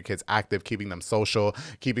 Keeping your kids active, keeping them social,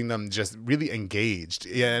 keeping them just really engaged.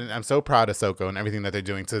 Yeah, and I'm so proud of Soko and everything that they're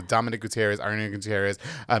doing. To Dominic Gutierrez, Ariana Gutierrez,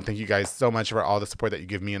 thank you guys so much for all the support that you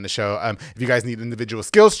give me in the show. If you guys need individual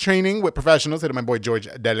skills training with professionals, hit my boy George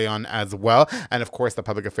DeLeon as well. And of course, The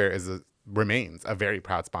Public Affair remains a very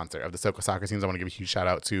proud sponsor of the Soko Soccer teams. I want to give a huge shout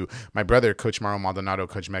out to my brother, Coach Mauro Maldonado,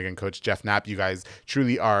 Coach Megan, Coach Jeff Knapp. You guys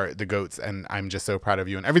truly are the GOATs, and I'm just so proud of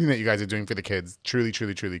you and everything that you guys are doing for the kids. Truly,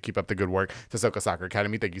 truly, truly keep up the good work. To Soko Soccer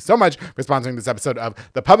Academy, thank you so much for sponsoring this episode of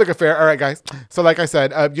The Public Affair. All right, guys. So like I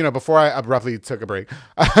said, before I abruptly took a break,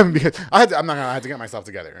 because I had to get myself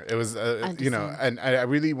together. It was, and I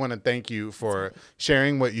really want to thank you for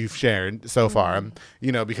sharing what you've shared so far,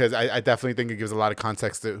 because I definitely think it gives a lot of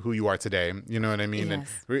context to who you are today. You know what I mean?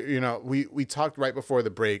 Yes. And, we talked right before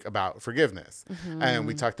the break about forgiveness. Mm-hmm. And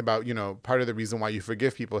we talked about, part of the reason why you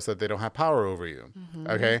forgive people is that they don't have power over you. Mm-hmm.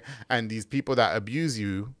 Okay? And these people that abuse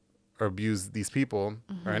you or abuse these people,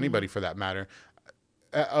 mm-hmm. or anybody for that matter,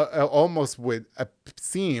 almost would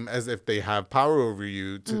seem as if they have power over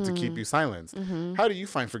you to keep you silenced. Mm-hmm. How do you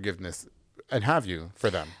find forgiveness, and have you, for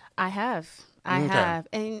them? I have.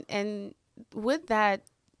 And with that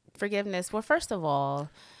forgiveness, well, first of all,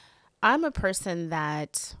 I'm a person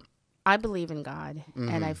that I believe in God, mm-hmm.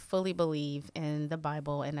 and I fully believe in the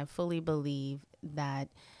Bible, and I fully believe that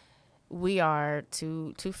we are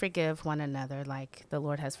to forgive one another like the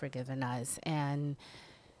Lord has forgiven us. And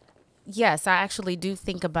yes, I actually do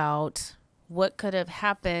think about what could have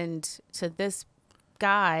happened to this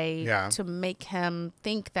guy to make him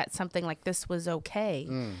think that something like this was okay.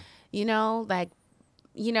 Mm.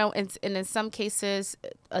 And in some cases,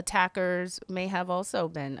 attackers may have also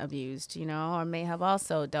been abused, or may have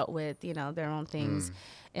also dealt with, their own things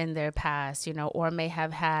in their past, or may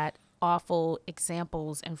have had awful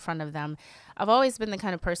examples in front of them. I've always been the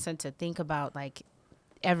kind of person to think about, like,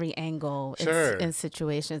 every angle in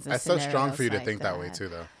situations and That's so strong for you to think that way, too,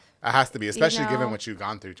 though. It has to be, especially given what you've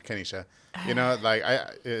gone through, Kennisha.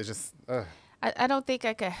 It's just... I don't think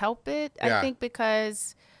I could help it. Yeah. I think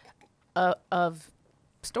because of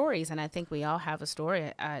stories, and I think we all have a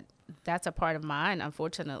story. That's a part of mine,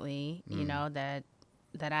 unfortunately, that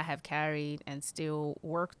I have carried and still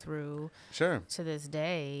work through to this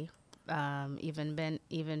day.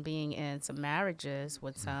 Even being in some marriages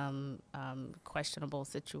with some questionable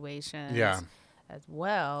situations as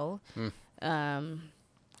well.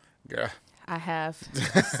 I have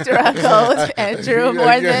struggled, Andrew,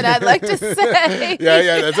 more than I'd like to say.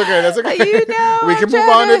 That's okay. We can move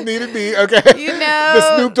on if needed be. Okay.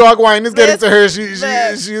 The Snoop Dogg wine is getting to her. She's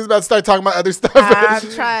about to start talking about other stuff. I'm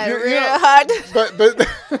trying real hard. But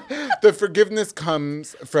the forgiveness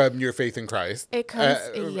comes from your faith in Christ. It comes,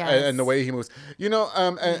 and the way he moves.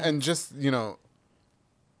 And just,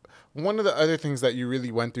 one of the other things that you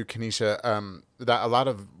really went through, Kennisha, that a lot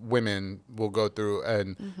of women will go through,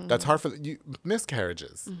 and that's hard for you,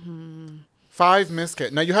 miscarriages. Mm-hmm. 5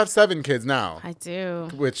 miscarriages. Now, you have 7 kids now. I do.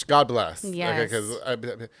 Which, God bless. Yes. I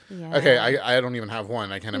don't even have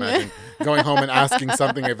one. I can't imagine going home and asking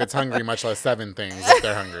something if it's hungry, much less 7 things if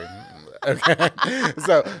they're hungry. Okay.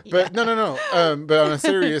 So, but no. But on a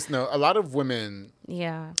serious note, a lot of women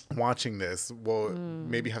watching this will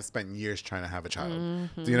maybe have spent years trying to have a child.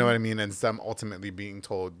 Mm-hmm. Do you know what I mean? And some ultimately being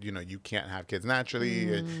told, you can't have kids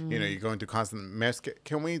naturally. And, you're going through constant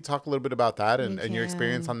Can we talk a little bit about that and your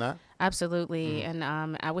experience on that? Absolutely. And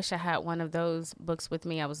I wish I had one of those books with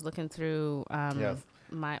me. I was looking through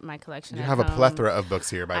my collection. You have a plethora of books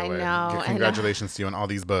here, by the way. I know. Congratulations to you on all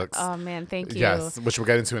these books. Oh man, thank you. Yes, which we'll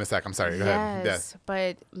get into in a sec. I'm sorry. Go ahead. Yes,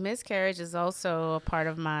 but miscarriage is also a part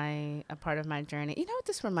of my journey. You know what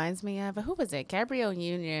this reminds me of? Who was it? Gabrielle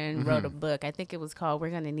Union wrote a book. I think it was called "We're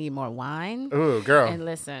Gonna Need More Wine." Ooh, girl. And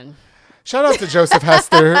listen. Shout out to Joseph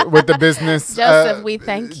Hester with the business. Joseph, we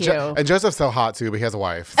thank you. And Joseph's so hot too, but he has a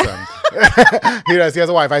wife. So. He does. He has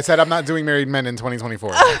a wife. I said I'm not doing married men in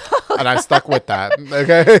 2024, and I stuck with that.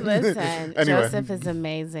 Okay. Listen, anyway. Joseph is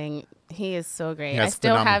amazing. He is so great. Yes, I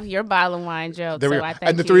still phenomenal. have your bottle of wine, Joe. So I thank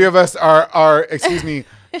and the you. three of us are excuse me,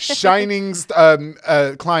 shining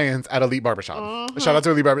clients at Elite Barbershop. Mm-hmm. Shout out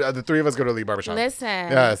to Elite Barbershop. The three of us go to Elite Barbershop. Listen.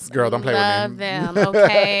 Yes, girl, don't play with me. Love them,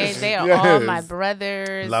 okay? They are all my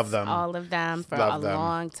brothers. Love them. All of them for Love a them.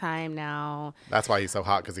 long time now. That's why he's so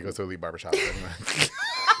hot, because he goes to Elite Barbershop. Anyway.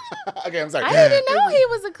 Okay, I'm sorry. I didn't know he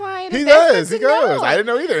was a client. He does. He goes. I didn't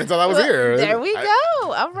know either until I was here. There we go.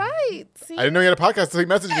 All right. See? I didn't know he had a podcast, so he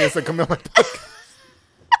messaged me and said, come on my podcast.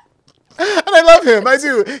 And I love him. I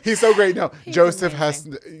do. He's so great. No, He's Joseph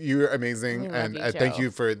amazing. you're amazing. And you, thank Joe.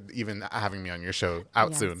 you for even having me on your show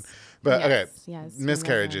out soon. But yes,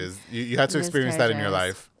 miscarriages. You had to experience that in your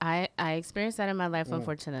life. I experienced that in my life,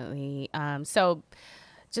 unfortunately. So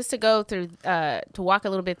just to go through, to walk a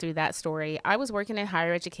little bit through that story, I was working in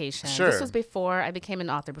higher education. Sure. This was before I became an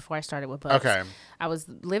author, before I started with books. Okay. I was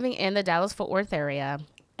living in the Dallas-Fort Worth area.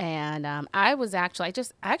 And I was actually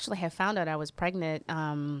had found out I was pregnant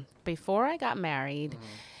before I got married.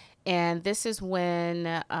 And this is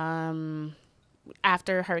when,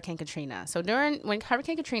 after Hurricane Katrina. So when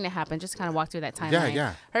Hurricane Katrina happened, just kind of walk through that timeline.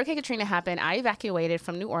 Yeah. Hurricane Katrina happened. I evacuated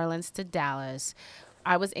from New Orleans to Dallas.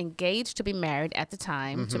 I was engaged to be married at the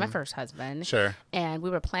time to my first husband. Sure. And we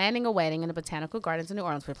were planning a wedding in the Botanical Gardens in New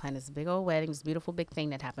Orleans. We were planning this big old wedding, this beautiful big thing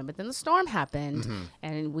that happened. But then the storm happened,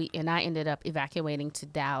 and I ended up evacuating to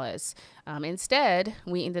Dallas. Instead,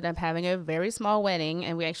 we ended up having a very small wedding,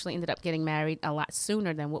 and we actually ended up getting married a lot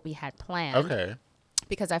sooner than what we had planned. Okay.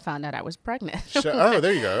 Because I found out I was pregnant. Sure. Oh,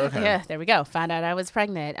 there you go. Okay. Yeah, there we go. Found out I was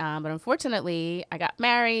pregnant. But unfortunately, I got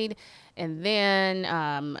married. And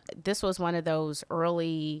then this was one of those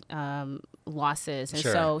early losses. And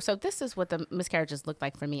Sure. so this is what the miscarriages looked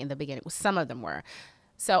like for me in the beginning. Some of them were.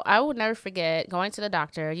 So I will never forget going to the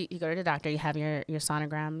doctor. You go to the doctor, you have your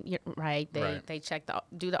sonogram, right? They check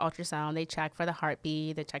do the ultrasound. They check for the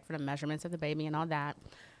heartbeat. They check for the measurements of the baby and all that.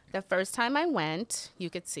 The first time I went, you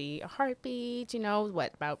could see a heartbeat,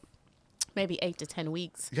 about maybe 8 to 10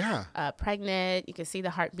 weeks. Yeah. Pregnant. You could see the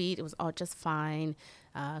heartbeat. It was all just fine.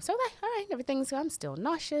 So like, all right, everything's, I'm still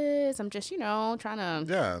nauseous. I'm just, trying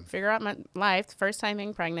to figure out my life. The first time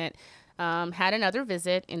being pregnant. Had another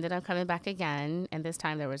visit, ended up coming back again. And this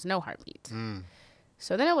time there was no heartbeat.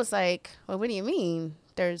 So then it was like, well, what do you mean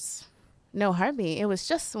there's no heartbeat? It was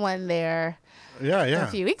just one there a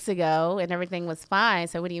few weeks ago and everything was fine.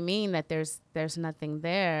 So what do you mean that there's nothing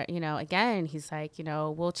there? Again, he's like,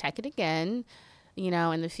 we'll check it again, in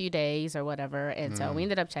a few days or whatever. And so we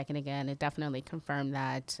ended up checking again. It definitely confirmed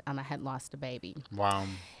that I had lost a baby. Wow.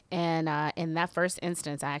 And in that first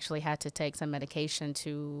instance, I actually had to take some medication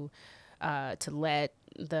to let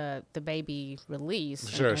the baby release.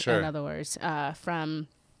 Sure. In other words, from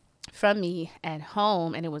me at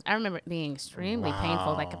home. And I remember it being extremely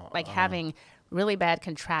painful, like having really bad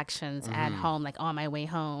contractions at home, like on my way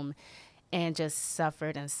home, and just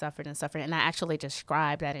suffered and suffered and suffered. And I actually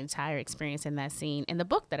described that entire experience in that scene in the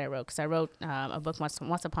book that I wrote, because I wrote a book, Once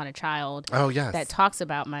Upon a Child, that talks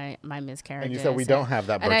about my miscarriages. And you said we don't have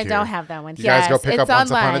that book and I here. don't have that one. You guys go pick up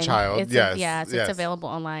Once Upon a Child. It's available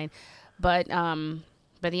online. But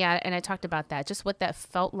yeah, and I talked about that, just what that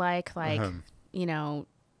felt like,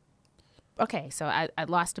 okay, so I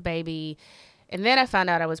lost a baby, and then I found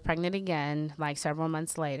out I was pregnant again, like several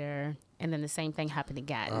months later, and then the same thing happened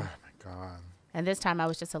again. Oh, my God. And this time I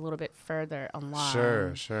was just a little bit further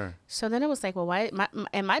along. Sure. So then it was like, well, why?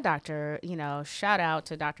 My doctor, shout out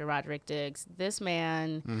to Dr. Roderick Diggs. This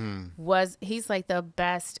man he's like the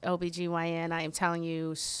best OBGYN. I am telling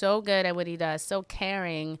you, so good at what he does, so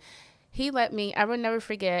caring. He let me, I will never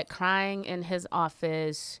forget, crying in his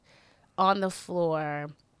office on the floor,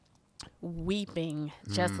 weeping,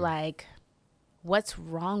 just like, what's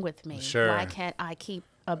wrong with me? Sure. Why can't I keep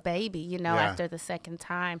a baby, after the second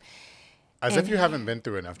time? As if you haven't been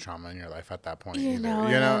through enough trauma in your life at that point either. Know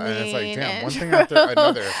and it's like, damn, one thing after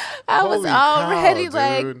another. I was already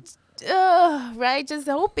dude. right, just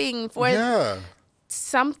hoping for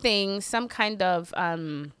something, some kind of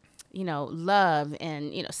love,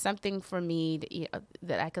 and something for me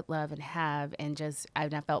that I could love and have, and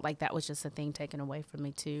I felt like that was just a thing taken away from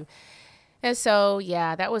me too. And so,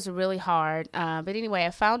 yeah, that was really hard. But anyway,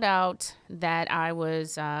 I found out that I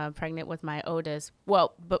was pregnant with my oldest.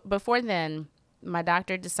 Well, but before then, my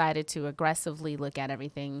doctor decided to aggressively look at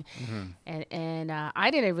everything. And I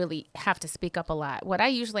didn't really have to speak up a lot. What I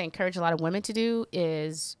usually encourage a lot of women to do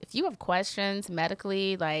is if you have questions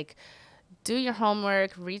medically, like do your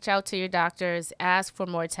homework, reach out to your doctors, ask for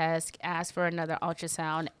more tests, ask for another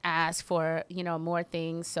ultrasound, ask for, more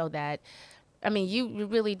things so that, I mean, you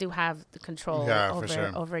really do have the control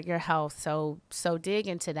over your health. So dig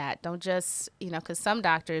into that. Don't just, because some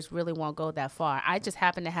doctors really won't go that far. I just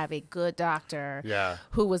happen to have a good doctor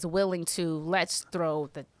who was willing to let's throw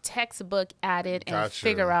the textbook at it and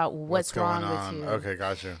figure out what's wrong with you. Okay,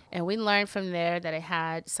 gotcha. And we learned from there that I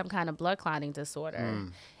had some kind of blood clotting disorder.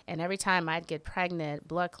 And every time I'd get pregnant,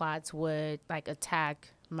 blood clots would attack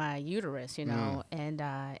my uterus, and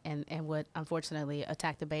would unfortunately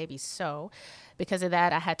attack the baby. So because of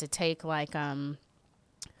that, I had to take what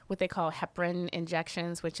they call heparin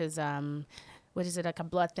injections, which is what is it, like a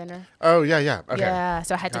blood thinner? Oh yeah. Okay. Yeah.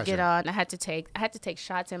 So I had to get on. I had to take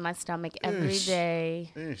shots in my stomach every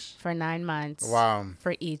day for 9 months. Wow.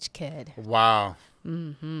 For each kid. Wow.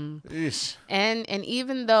 And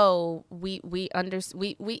even though we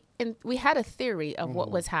had a theory of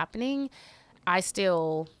what was happening, I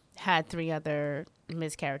still had 3 other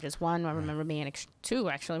miscarriages. One, I remember being 2.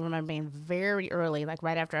 Actually, I remember being very early, like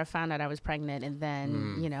right after I found out I was pregnant, and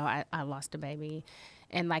then I lost a baby,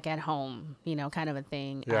 and at home, kind of a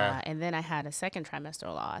thing. Yeah. And then I had a second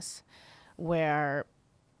trimester loss, where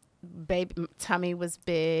baby tummy was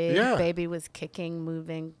big, baby was kicking,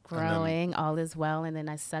 moving, growing, all is well, and then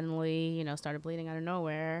I suddenly started bleeding out of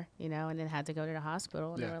nowhere, and then had to go to the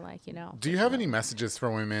hospital, and they were like, do you have any messages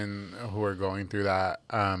for women who are going through that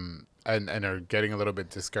and are getting a little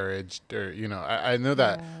bit discouraged, or I know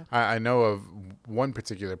that I know of one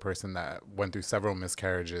particular person that went through several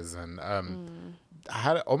miscarriages and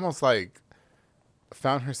had almost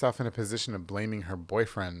found herself in a position of blaming her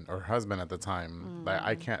boyfriend or husband at the time. Like,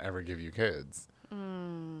 I can't ever give you kids.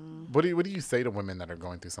 What do you say to women that are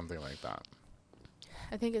going through something like that?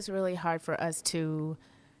 I think it's really hard for us to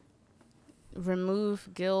remove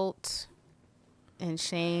guilt and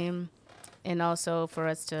shame, and also for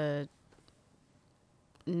us to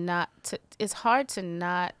it's hard to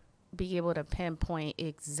not be able to pinpoint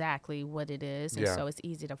exactly what it is. And so it's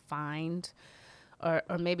easy to find or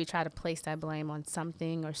maybe try to place that blame on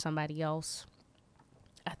something or somebody else.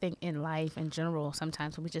 I think in life in general,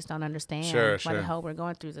 sometimes we just don't understand why the hell we're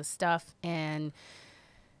going through this stuff. And,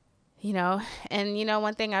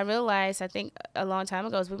 one thing I realized, I think a long time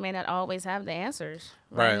ago, is we may not always have the answers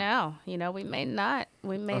right now. We may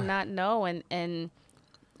not know. And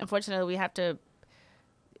unfortunately,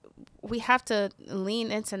 we have to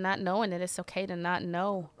lean into not knowing that it's okay to not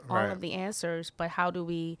know all of the answers, but how do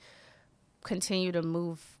we continue to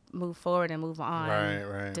move forward and move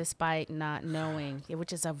on despite not knowing,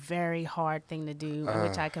 which is a very hard thing to do,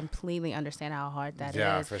 which I completely understand how hard that is.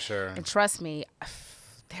 Yeah, for sure. And trust me,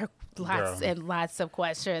 there are lots and lots of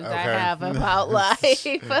questions I have about life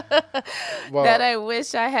that I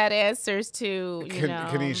wish I had answers to.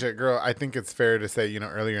 Kennisha, girl, I think it's fair to say,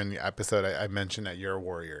 earlier in the episode, I mentioned that you're a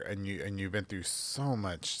warrior and you've been through so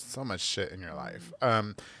much shit in your life.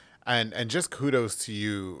 And just kudos to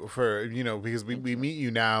you for, because we meet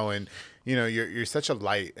you now and, you're such a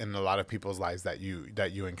light in a lot of people's lives that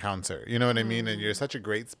you encounter, you know what I mean? And you're such a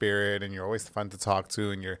great spirit and you're always fun to talk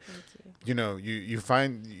to, and you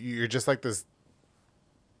find you're just like this,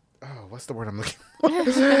 what's the word I'm looking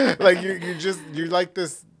for? Like you're like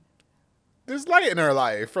this, there's light in our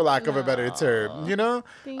life, for lack of a better term,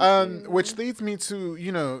 which leads me to,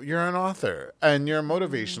 you're an author and you're a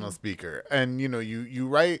motivational speaker, and, you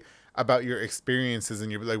write about your experiences,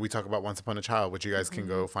 and you're we talk about Once Upon a Child, which you guys can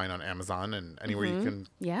go find on Amazon and anywhere you can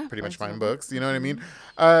pretty much find books. You know what I mean?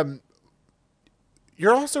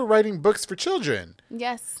 You're also writing books for children.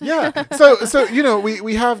 Yes. Yeah. So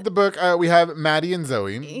we have the book. We have Maddie and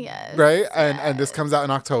Zoe. Yes. Right. And this comes out in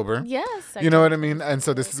October. Yes. You know what I mean? And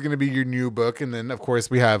so this is going to be your new book. And then, of course,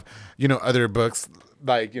 we have, other books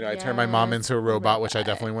like, I Turned My Mom Into a Robot, which I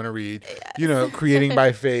definitely want to read. Yes. Creating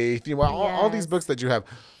by Faith. All these books that you have.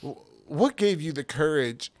 What gave you the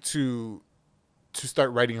courage to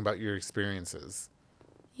start writing about your experiences?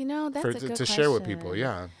 That's a good question. To share with people.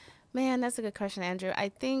 Yeah. Man, that's a good question, Andrew. I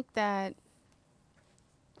think that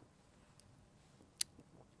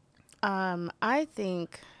and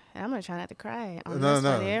I'm going to try not to cry. No.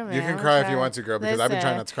 You can cry if you want to, girl, because I've been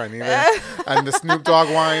trying not to cry neither. And the Snoop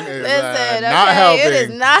Dogg wine is not helping. It is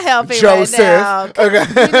not helping Joseph. Right now. Okay.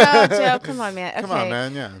 Joe, come on, man. Okay. Come on,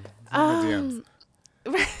 man. Yeah.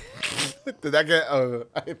 Did that get? Oh,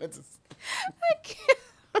 I meant to. I can't.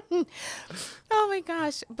 Oh my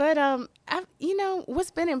gosh! But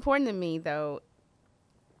what's been important to me though.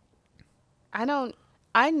 I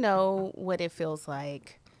know what it feels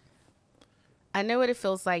like. I know what it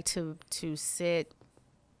feels like to sit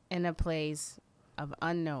in a place of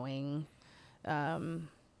unknowing,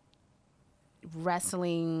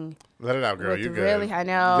 wrestling. Let it out, girl. You good? Really, I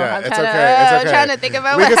know. Yeah, I'm it's okay. It's okay. I'm trying to think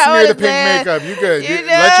about we what can I smear the would pink say. makeup. You good? You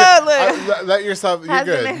know, let yourself. You're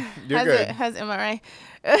good. You're good. Am I right?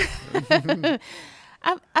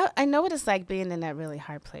 I know what it's like being in that really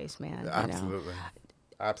hard place, man. Absolutely.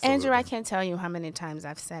 Absolutely. Andrew, I can't tell you how many times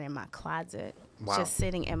I've sat in my closet, just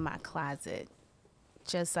sitting in my closet,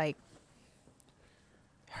 just like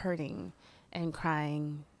hurting and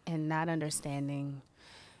crying and not understanding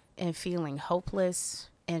and feeling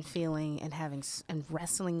hopeless and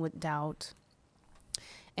wrestling with doubt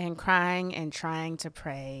and crying and trying to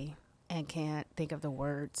pray and can't think of the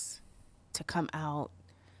words to come out,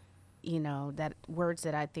 that words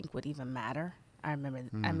that I think would even matter. I remember,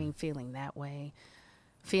 feeling that way,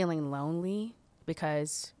 feeling lonely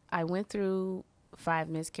because I went through 5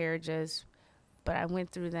 miscarriages, but I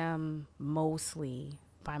went through them mostly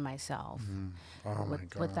by myself. Oh my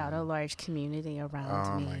God. Without a large community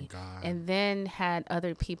around me. My God. And then had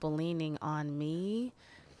other people leaning on me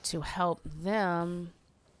to help them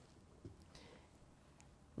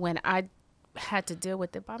when I had to deal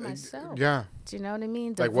with it by myself. Yeah. Do you know what I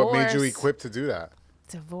mean? Divorce, like what made you equipped to do that?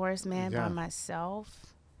 Divorce, man, by myself.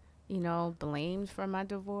 Blamed for my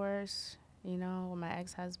divorce, with my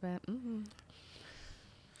ex-husband.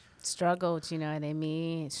 Struggled, you know what I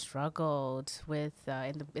mean? Struggled with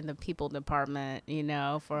in the people department,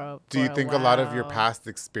 for Do you think a lot of your past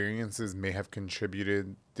experiences may have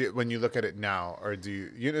contributed when you look at it now, or do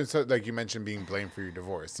you so like you mentioned being blamed for your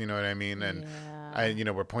divorce, you know what I mean? And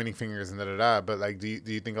we're pointing fingers and but like do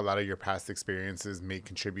you think a lot of your past experiences may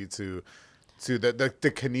contribute to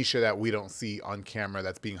the Kennisha that we don't see on camera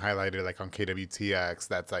that's being highlighted like on KWTX,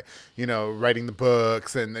 that's like, writing the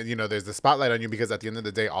books and, there's the spotlight on you because at the end of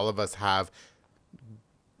the day, all of us have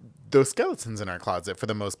those skeletons in our closet for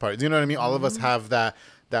the most part. You know what I mean? All of us have that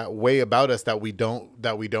way about us that we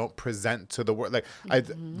don't present to the world. Like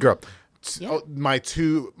my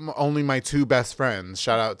two best friends,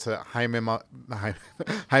 shout out to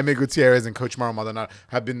Jaime Gutierrez and Coach Mauro Maldonado,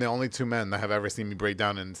 have been the only 2 men that have ever seen me break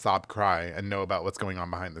down and sob cry and know about what's going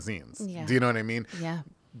on behind the scenes. Yeah. Do you know what I mean? Yeah.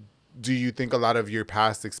 Do you think a lot of your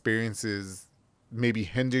past experiences maybe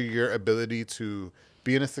hinder your ability to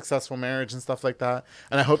be in a successful marriage and stuff like that?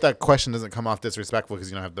 And I hope that question doesn't come off disrespectful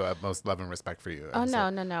because I have the utmost love and respect for you. Oh, no.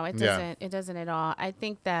 It doesn't. Yeah. It doesn't at all. I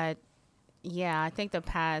think that, I think the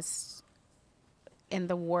past and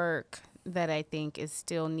the work that I think is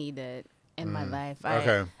still needed in my life.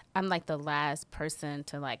 I'm like the last person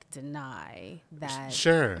to like deny that.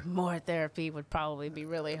 Sure. More therapy would probably be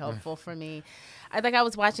really helpful for me. I think I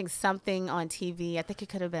was watching something on TV. I think it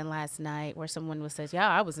could have been last night where someone was says,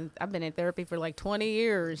 "Yeah, I've been in therapy for like 20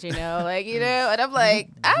 years, and I'm like,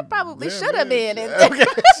 I probably should have been in therapy.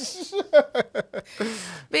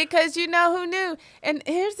 Because who knew? And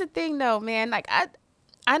here's the thing though, man, like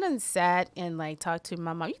I done sat and like talked to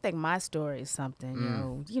my mom. You think my story is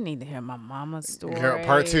something, you need to hear my mama's story. Girl,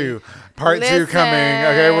 part two coming.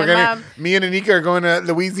 Okay, me and Anika are going to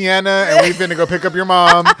Louisiana and we're gonna go pick up your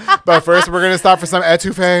mom. But first we're gonna stop for some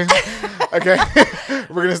etouffee. Okay,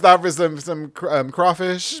 we're gonna stop for some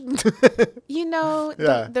crawfish.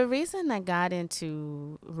 The reason I got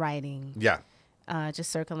into writing,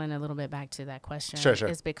 just circling a little bit back to that question,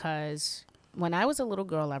 is because when I was a little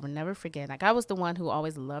girl, I will never forget. Like, I was the one who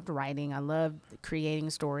always loved writing. I loved creating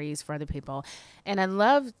stories for other people. And I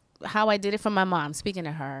loved how I did it for my mom. Speaking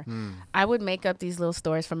of her, I would make up these little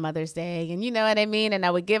stories for Mother's Day. And you know what I mean? And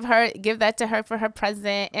I would give that to her for her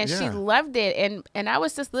present. And she loved it. And I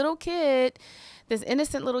was this little kid, this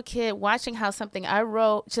innocent little kid, watching how something I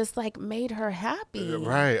wrote just like made her happy.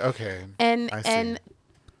 Right. Okay. And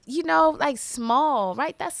like small,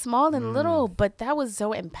 right? That's small and little, but that was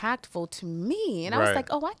so impactful to me. And I was like,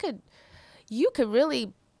 you could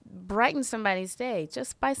really brighten somebody's day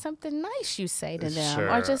just by something nice you say to them,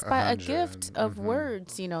 or just by a gift of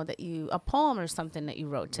words, a poem or something that you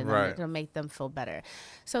wrote to them that'll make them feel better.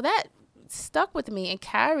 So that stuck with me and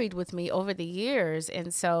carried with me over the years.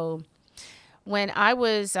 And so when I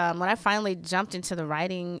finally jumped into the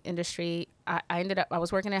writing industry, I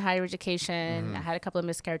was working in higher education. I had a couple of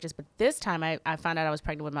miscarriages, but this time I found out I was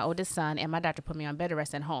pregnant with my oldest son, and my doctor put me on bed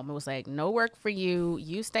rest at home. It was like, no work for you.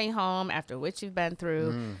 You stay home after what you've been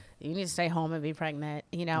through. You need to stay home and be pregnant,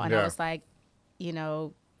 and I was like, you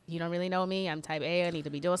you don't really know me. I'm type A. I need to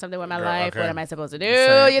be doing something with my life. Okay. What am I supposed to do?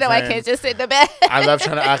 Same. I can't just sit in the bed. I love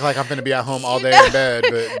trying to act like I'm going to be at home all day in bed,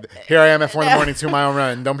 but here I am at 4 a.m, 2-mile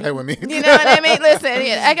run. Don't play with me. You know what I mean? Listen,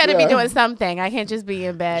 I got to be doing something. I can't just be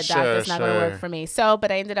in bed. That's not going to work for me. So,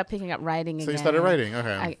 but I ended up picking up writing again. So you started writing.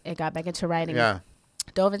 Okay. I got back into writing. Yeah.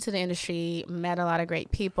 Dove into the industry, met a lot of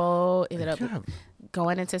great people, ended up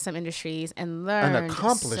going into some industries and learned an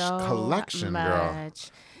accomplished collection, much. girl.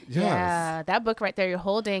 Yes. Yeah, that book right there you're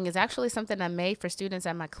holding is actually something I made for students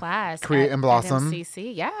at my class. Create and Blossom.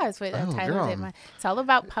 MCC. Yeah, it's what I titled it. It's all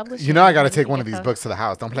about publishing. You know I got to take one of these books to the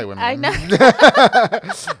house. Don't play with me. I know.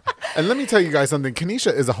 And let me tell you guys something.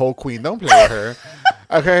 Kennisha is a whole queen. Don't play with her.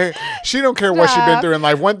 Okay, she don't care what she's been through in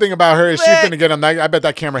life. One thing about her is she's gonna get on that. I bet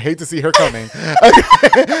that camera hate to see her coming.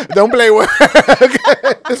 Okay? Don't play with her.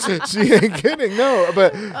 Okay? She ain't kidding. No,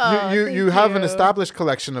 but you have an established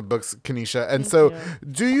collection of books, Kennisha. And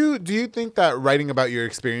do you think that writing about your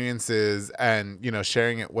experiences and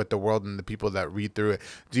sharing it with the world and the people that read through it,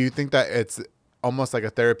 do you think that it's almost like a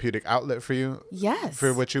therapeutic outlet for you? Yes.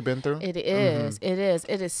 For what you've been through? It is. It is.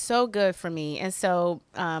 It is so good for me. And so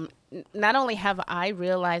not only have I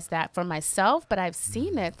realized that for myself, but I've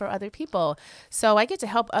seen it for other people. So I get to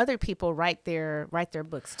help other people write their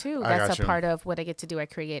books too. That's a part of what I get to do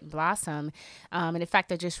at Create and Blossom. And in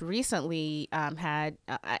fact, I just recently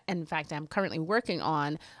in fact, I'm currently working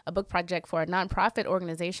on a book project for a nonprofit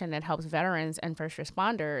organization that helps veterans and first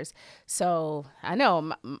responders. So I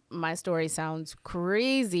know my story sounds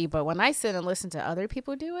crazy, but when I sit and listen to other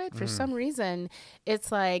people do it, for some reason, it's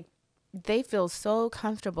like, they feel so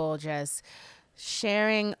comfortable just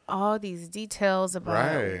sharing all these details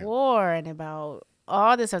about war and about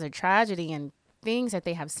all this other tragedy and things that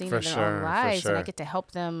they have seen in their own lives. And I get to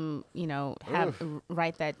help them,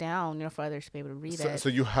 write that down, for others to be able to read it. So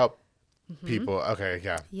you help people. Okay.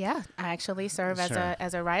 Yeah. Yeah. I actually serve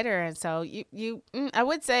as a writer. And so I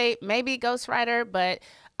would say maybe ghostwriter, but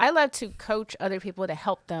I love to coach other people to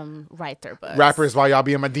help them write their books. Rappers, while y'all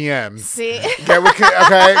be in my DMs. See? Get with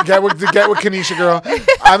Kennisha, girl.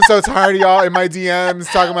 I'm so tired of y'all in my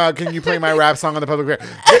DMs talking about, can you play my rap song on the public radio?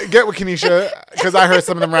 Get with Kennisha, because I heard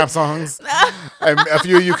some of them rap songs. And a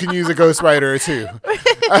few of you can use a ghostwriter too.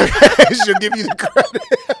 Okay, she'll give you the credit.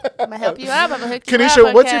 I'm going to help you up. I'm going to hook you up.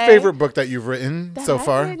 Kennisha, what's your favorite book that you've written so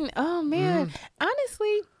far? Oh, man.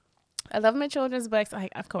 Honestly, I love my children's books.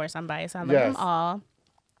 Of course, I'm biased. I love them all.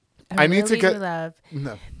 I need to get love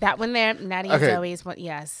that one there. Natty and Zoe's one.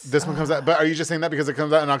 Yes, this one comes out. But are you just saying that because it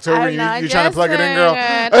comes out in October? You trying to plug it in, girl?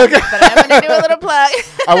 Okay, but I'm gonna do a little plug.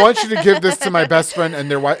 I want you to give this to my best friend and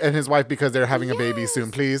his wife because they're having a baby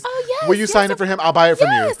soon. Please, will you sign it for him? I'll buy it from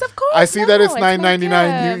you. Yes, of course. I see that it's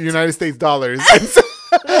 $9.99 United States dollars.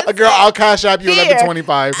 Girl, I'll cash app you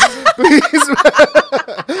 $11.25. Please.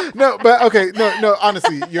 No, but okay. No.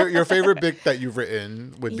 Honestly, your favorite book that you've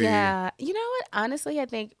written would be. Yeah, you know what? Honestly, I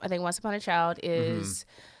think Once Upon a Child is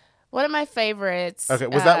one of my favorites. Okay,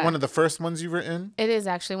 was that one of the first ones you've written? It is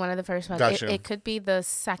actually one of the first ones. Gotcha. It could be the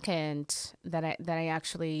second that I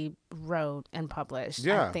actually wrote and published.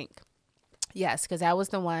 Yeah, I think. Yes, because that was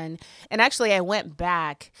the one. And actually, I went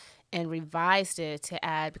back and revised it to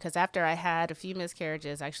add, because after I had a few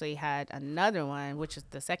miscarriages, I actually had another one, which is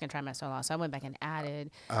the second trimester loss. So I went back and added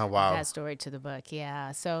that story to the book.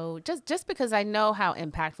 Yeah. So just because I know how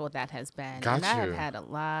impactful that has been. And I have had a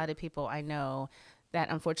lot of people I know that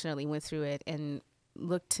unfortunately went through it and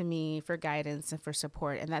looked to me for guidance and for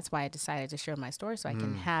support. And that's why I decided to share my story, so I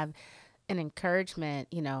can have an encouragement,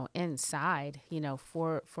 inside,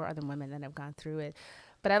 for other women that have gone through it.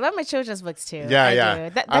 But I love my children's books too.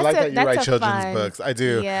 Yeah. I like that you write children's books. I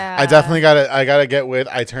do. Yeah. I definitely gotta get with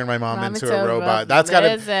I Turned My Mom into a Robot. That's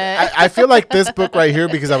gotta. I feel like this book right here,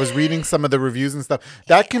 because I was reading some of the reviews and stuff.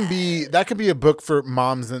 That can be a book for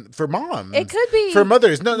moms and for moms. It could be for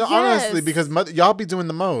mothers. No, honestly, because y'all be doing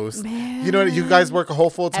the most. Man. You guys work a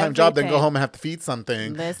whole full-time job, then go home and have to feed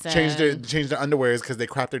something. Listen. Change their underwears because they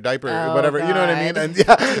crap their diaper or whatever. God. You know what I mean? And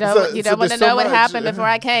you don't want to know what happened before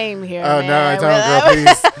I came here. Oh no, I don't, girl.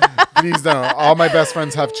 Please. Please don't. All my best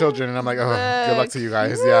friends have children, and I'm like, good luck to you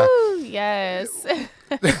guys. Woo, yes.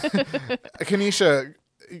 Kennisha,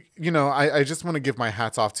 I just want to give my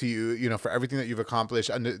hats off to you, for everything that you've accomplished,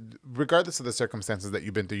 and regardless of the circumstances that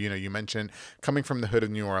you've been through. You mentioned coming from the hood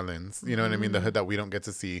of New Orleans. You know what I mean? The hood that we don't get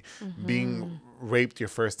to see. Being raped your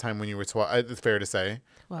first time when you were 12. It's fair to say.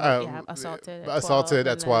 Well, assaulted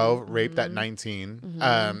at 12, raped at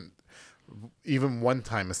 19. Even one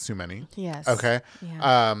time is too many. Yes. Okay.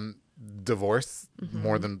 Yeah. Divorce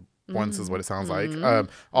more than once is what it sounds like.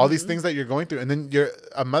 All these things that you're going through, and then you're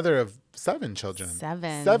a mother of 7 children.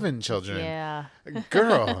 7 children. Yeah.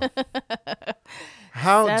 Girl.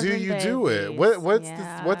 How do you do it? What's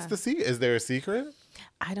the secret? Is there a secret?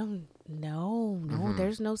 I don't know. No,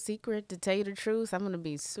 there's no secret. To tell you the truth, I'm going to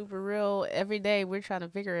be super real. Every day we're trying to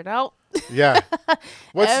figure it out. Yeah.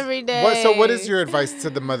 Every day. So what is your advice to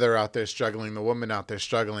the mother out there struggling, the woman out there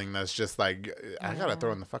struggling that's just like, I got to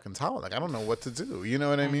throw in the fucking towel. Like, I don't know what to do. You know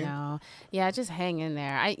what I mean? Yeah, just hang in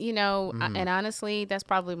there. And honestly, that's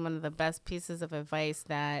probably one of the best pieces of advice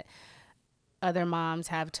that other moms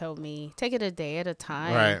have told me. Take it a day at a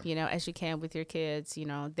time, right, as you can with your kids.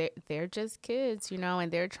 They're just kids,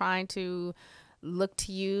 and they're trying to look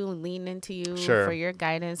to you, lean into you for your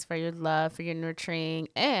guidance, for your love, for your nurturing.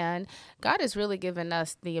 And God has really given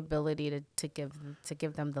us the ability to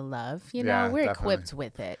give them the love. We're definitely equipped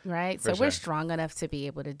with it, right? So we're strong enough to be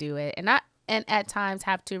able to do it. And at times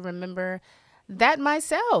have to remember that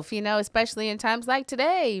myself, especially in times like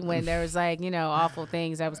today when there was awful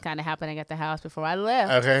things that was kind of happening at the house before I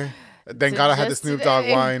left. Okay. Thank God I had the Snoop Dogg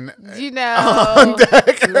wine on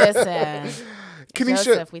deck. Listen, Kennisha,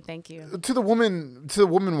 Joseph, we thank you. To the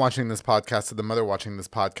woman watching this podcast, to the mother watching this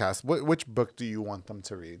podcast, which book do you want them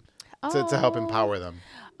to read to help empower them?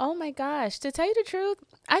 Oh my gosh. To tell you the truth,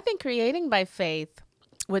 I think Creating by Faith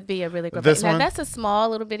would be a really good book. Now, that's a small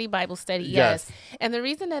little bitty Bible study, yes. And the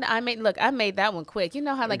reason that I made that one quick. You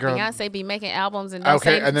know how Girl. Beyonce be making albums and don't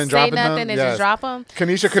say nothing and just drop them?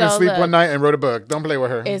 Kennisha couldn't sleep one night and wrote a book. Don't play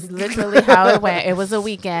with her. It's literally how it went. It was a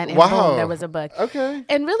weekend and boom, there was a book. Okay.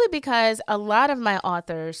 And really because a lot of my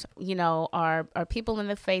authors, are people in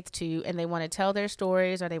the faith too, and they want to tell their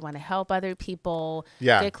stories or they want to help other people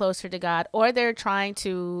get closer to God, or they're trying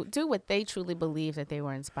to do what they truly believe that they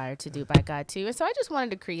were inspired to do by God too. And so I just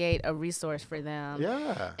wanted to create a resource for them.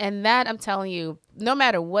 Yeah. And that, I'm telling you, no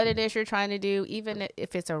matter what it is you're trying to do, even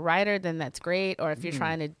if it's a writer, then that's great. Or if you're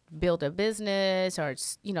trying to build a business or,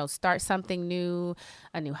 start something new,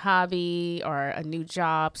 a new hobby or a new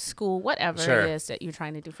job, school, whatever it is that you're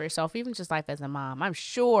trying to do for yourself, even just life as a mom, I'm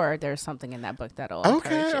sure there's something in that book that'll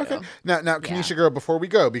encourage you. Okay. Now, Kennisha, girl, before we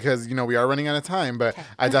go, because, we are running out of time, but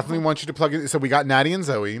I definitely want you to plug it. So we got Natty and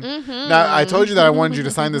Zoe. Now, I told you that I wanted you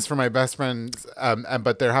to sign this for my best friends,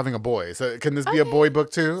 but they're having a boy. So can this be a boy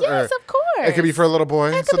book too? Yes, of course. It could be for a little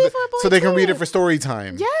boy. So they can read it for story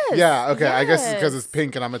time. Yes. Yeah, okay. Yes. I guess it's because it's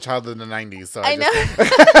pink and I'm a child in the 90s. So I know.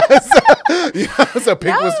 so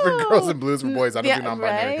pink was for girls and blues for boys. I don't do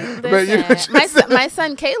non-binary. But my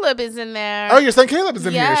son Caleb is in there. Oh, your son Caleb is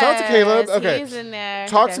in here. Shout out to Caleb. Okay. He's in there.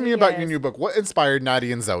 Talk to me about your new book. What inspired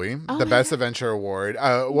Natty and Zoe, the Best Adventure Award?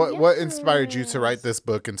 What inspired you to write this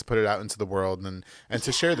book and to put it out into the world and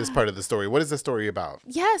to share this part of the story? What is the story about?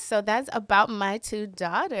 Yes, so that's about my two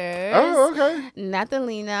daughters. Oh, okay.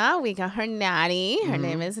 Nathalina, we got her Natty. Her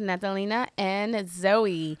name is Nathalina, and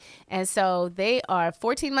Zoe. And so they are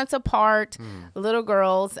 14 months apart, little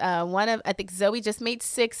girls. I think Zoe just made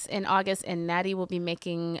 6 in August, and Natty will be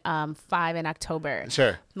making 5 in October.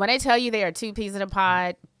 Sure. When I tell you they are 2 peas in a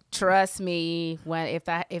pod, trust me,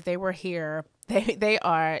 if they were here,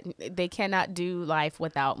 they cannot do life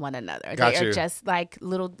without one another. They are just like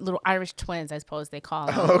little Irish twins, I suppose they call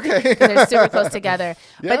them. Oh, okay. They're super close together.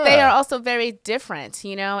 Yeah. But they are also very different,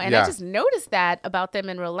 and I just noticed that about them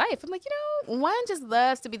in real life. I'm like, one just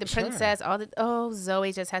loves to be the princess.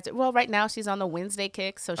 Zoe just has to. Well, right now she's on the Wednesday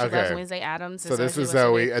kick, so she loves Wednesday Addams. So this is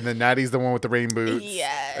Zoe, and then Natty's the one with the rain boots.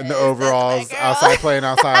 Yes, and the overalls, outside playing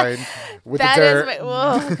outside with the dirt.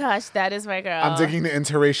 Oh gosh, that is my girl. I'm digging the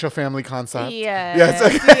interracial family concept. Yes.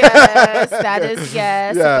 That is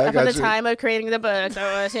yes. Yeah, from the time of creating the book,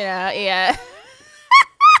 yeah.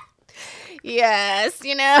 Yes,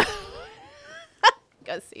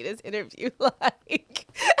 go see this interview like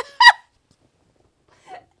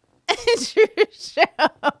it's your show.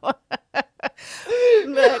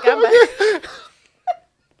 Look, I'm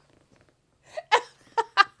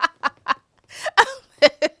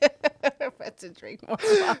about to drink more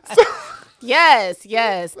wine. Yes,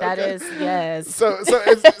 that is yes. So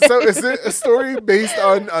is it a story based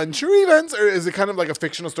on true events, or is it kind of like a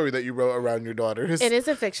fictional story that you wrote around your daughters? It is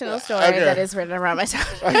a fictional story that is written around my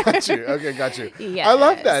daughter. I got you. Okay, got you. Yes. I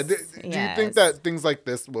love that. Do you think that things like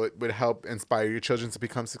this would help inspire your children to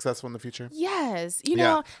become successful in the future? Yes.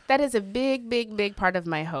 That is a big part of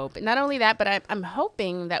my hope. Not only that, but I'm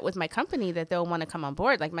hoping that with my company that they'll want to come on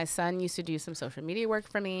board. Like my son used to do some social media work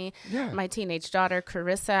for me. Yeah. My teenage daughter,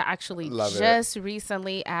 Carissa, actually just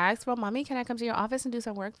recently asked, well, mommy, can I come to your office and do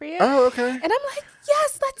some work for you? Oh, okay. And I'm like,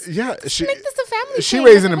 yes, let's make this a family She thing.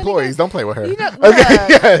 raising employees. Don't play with her. You know, okay.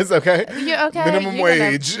 Yes. Okay. You're okay. Minimum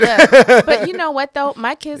wage. But you know what, though?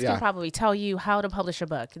 My kids can probably tell you how to publish a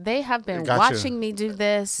book. They have been watching me do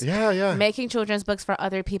this. Yeah. Making children's books for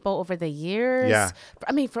other people over the years. Yeah.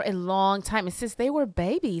 I mean, for a long time. And since they were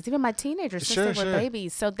babies, even my teenagers, since they were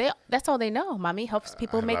babies. So that's all they know. Mommy helps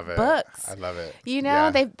people make books. I love it. You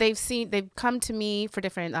know, they've come to me for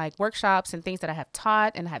different like workshops and things that I have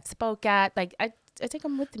taught and have spoke at. Like I take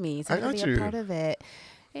them with me. So I can be a part of it.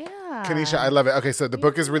 Yeah. Kennisha, I love it. Okay, so the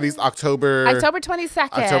book is released October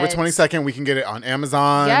 22nd. October 22nd. We can get it on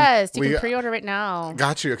Amazon. Yes, you can pre-order it now.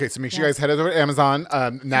 Got you. Okay, so make sure you guys head over to Amazon.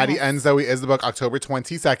 Natty and Zoe is the book, October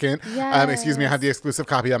 22nd. Yes. Excuse me, I have the exclusive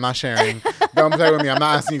copy. I'm not sharing. Don't play with me. I'm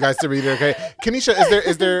not asking you guys to read it, okay? Kennisha,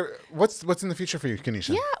 is there what's in the future for you,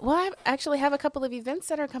 Kennisha? Yeah, well, I actually have a couple of events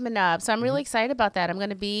that are coming up, so I'm really excited about that. I'm going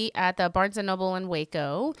to be at the Barnes & Noble in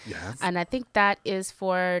Waco. Yes. And I think that is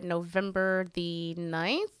for November the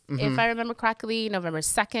 9th. If I remember correctly, November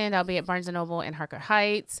 2nd, I'll be at Barnes & Noble in Harker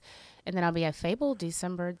Heights. And then I'll be at Fable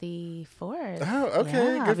December the 4th. Oh,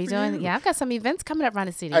 okay. Yeah, I'll be doing. Yeah, I've got some events coming up around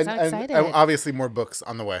the city. So I'm excited. And obviously more books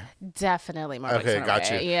on the way. Definitely more books on the way. Okay,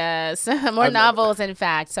 got you. Yes, more novels, in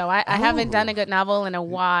fact. So I haven't done a good novel in a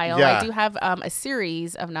while. Yeah. I do have a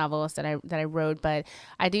series of novels that I wrote, but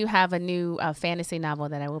I do have a new fantasy novel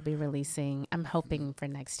that I will be releasing. I'm hoping for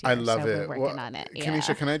next year. I love it. We're working on it. Yeah.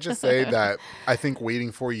 Kennisha, can I just say that I think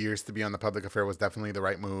waiting 4 years to be on the public affair was definitely the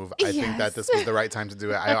right move. I think that this was the right time to do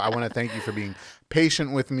it. I want to thank you for being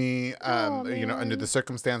patient with me, under the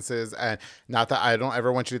circumstances, and not that I don't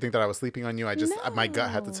ever want you to think that I was sleeping on you. I just my gut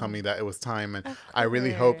had to tell me that it was time, and I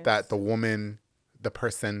really hope that the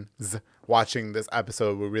persons watching this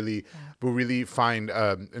episode will really find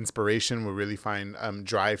inspiration, will really find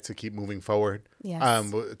drive to keep moving forward,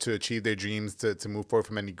 to achieve their dreams, to move forward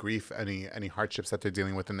from any grief, any hardships that they're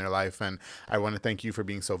dealing with in their life. And I want to thank you for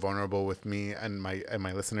being so vulnerable with me and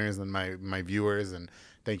my listeners and my viewers, and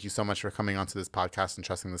thank you so much for coming onto this podcast and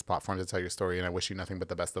trusting this platform to tell your story. And I wish you nothing but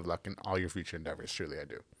the best of luck in all your future endeavors. Truly, I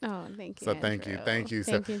do. Oh, thank you. So thank you.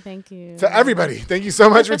 Thank you. To everybody, thank you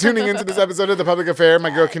so much for tuning into this episode of The Public Affair.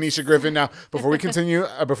 My girl, Kennisha Griffin. Now, before we continue,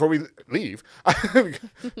 before we leave, I'm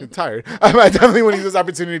tired. I definitely want to use this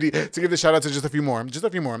opportunity to give the shout out to just a few more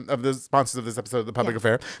of the sponsors of this episode of The Public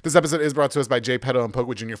Affair. This episode is brought to us by J. Petal and Poke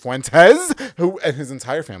with Junior Fuentes, who and his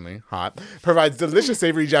entire family, provides delicious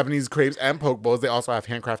savory Japanese crepes and poke bowls. They also have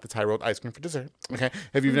handcrafted Thai rolled ice cream for dessert. Okay,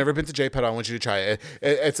 if you've never been to J. Petal, I want you to try it.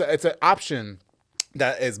 It's an option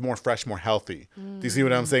that is more fresh, more healthy. Do you see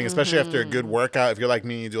what I'm saying? Especially after a good workout. If you're like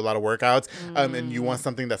me, you do a lot of workouts, and you want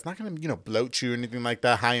something that's not going to, bloat you or anything like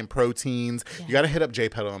that, high in proteins, you got to hit up J.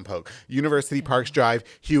 Petal and Poke. University Parks Drive,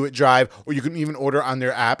 Hewitt Drive, or you can even order on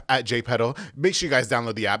their app at J. Petal. Make sure you guys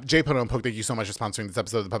download the app. J. Petal and Poke, thank you so much for sponsoring this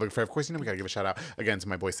episode of The Public Affair. Of course, we got to give a shout out again to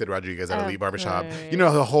my boy Sid Rodriguez at Elite Barbershop. You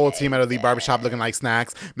know, the whole team at Elite Barbershop looking like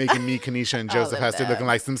snacks, making me, Kennisha, and Joseph Hester looking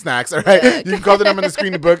like some snacks. All right. You can call the number on the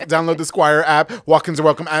screen to book, download the Squire app. Walk-ins are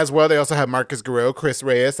welcome as well. They also have Marcus Guerrero, Chris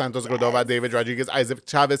Reyes, Santos Cordova, David Rodriguez, Isaac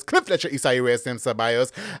Chavez, Cliff Fletcher, Isai Reyes, Sam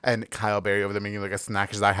Ceballos, and Kyle Berry over there making like a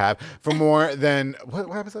snack as I have. For more than, what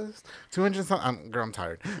episode is this? 200 something, I'm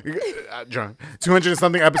tired. Drunk. 200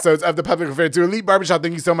 something episodes of The Public Affair. To Elite Barbershop,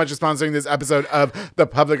 thank you so much for sponsoring this episode of The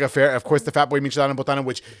Public Affair. Of course, the Fat Boy Michelada Botana,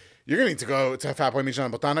 which you're going to need to go to Fat Boy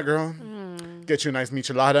Michelada Botana, girl. Get you a nice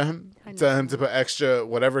michelada. Tell him to put extra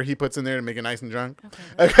whatever he puts in there to make it nice and drunk.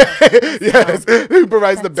 Okay. Yes. Who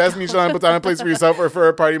provides the best Michelada Botana place for yourself or for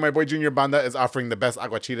a party? My boy Junior Banda is offering the best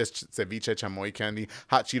aguachiles, ceviche, chamoy candy,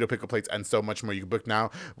 hot Cheeto pickle plates, and so much more. You can book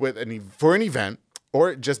now for an event,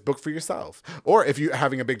 or just book for yourself. Or if you're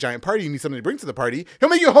having a big giant party, you need something to bring to the party, he'll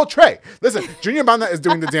make you a whole tray. Listen, Junior Banda is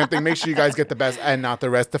doing the damn thing. Make sure you guys get the best and not the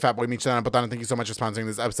rest. The Fat Boy Michelada Botana, thank you so much for sponsoring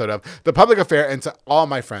this episode of The Public Affair. And to all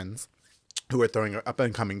my friends who are throwing an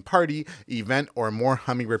up-and-coming party, event, or more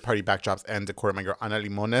hummingbird party backdrops and decor, my girl Ana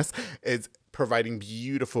Limones is providing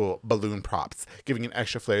beautiful balloon props, giving an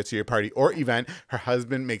extra flair to your party or event. Her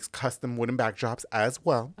husband makes custom wooden backdrops as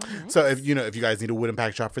well. Oh, nice. So if you guys need a wooden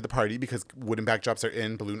backdrop for the party, because wooden backdrops are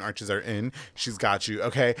in, balloon arches are in, she's got you.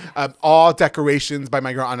 Okay, all decorations by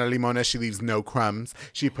my girl Ana Limona. She leaves no crumbs.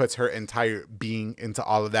 She puts her entire being into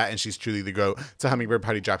all of that, and she's truly the go to hummingbird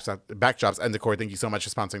party backdrops and decor. Thank you so much for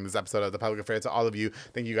sponsoring this episode of The Public Affair. To all of you,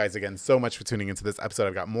 thank you guys again so much for tuning into this episode.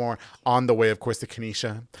 I've got more on the way, of course, to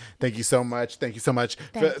Kennisha. Thank you so much. Thank you so much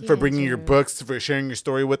for bringing your books, for sharing your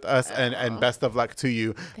story with us, and best of luck to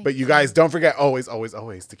you. But you guys, don't forget always, always,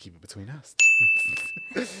 always to keep it between us.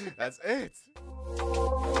 That's it.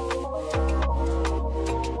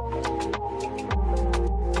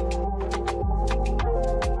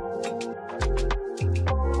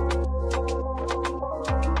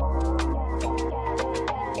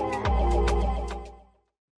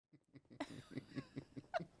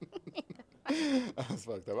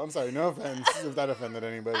 I'm sorry. No offense if that offended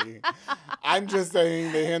anybody. I'm just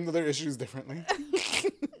saying they handle their issues differently.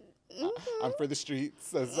 I'm for the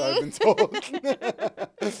streets, as I've been told.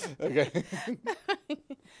 Okay.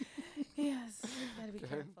 Yes. Gotta be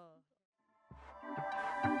careful.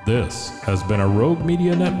 This has been a Rogue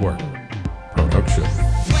Media Network production.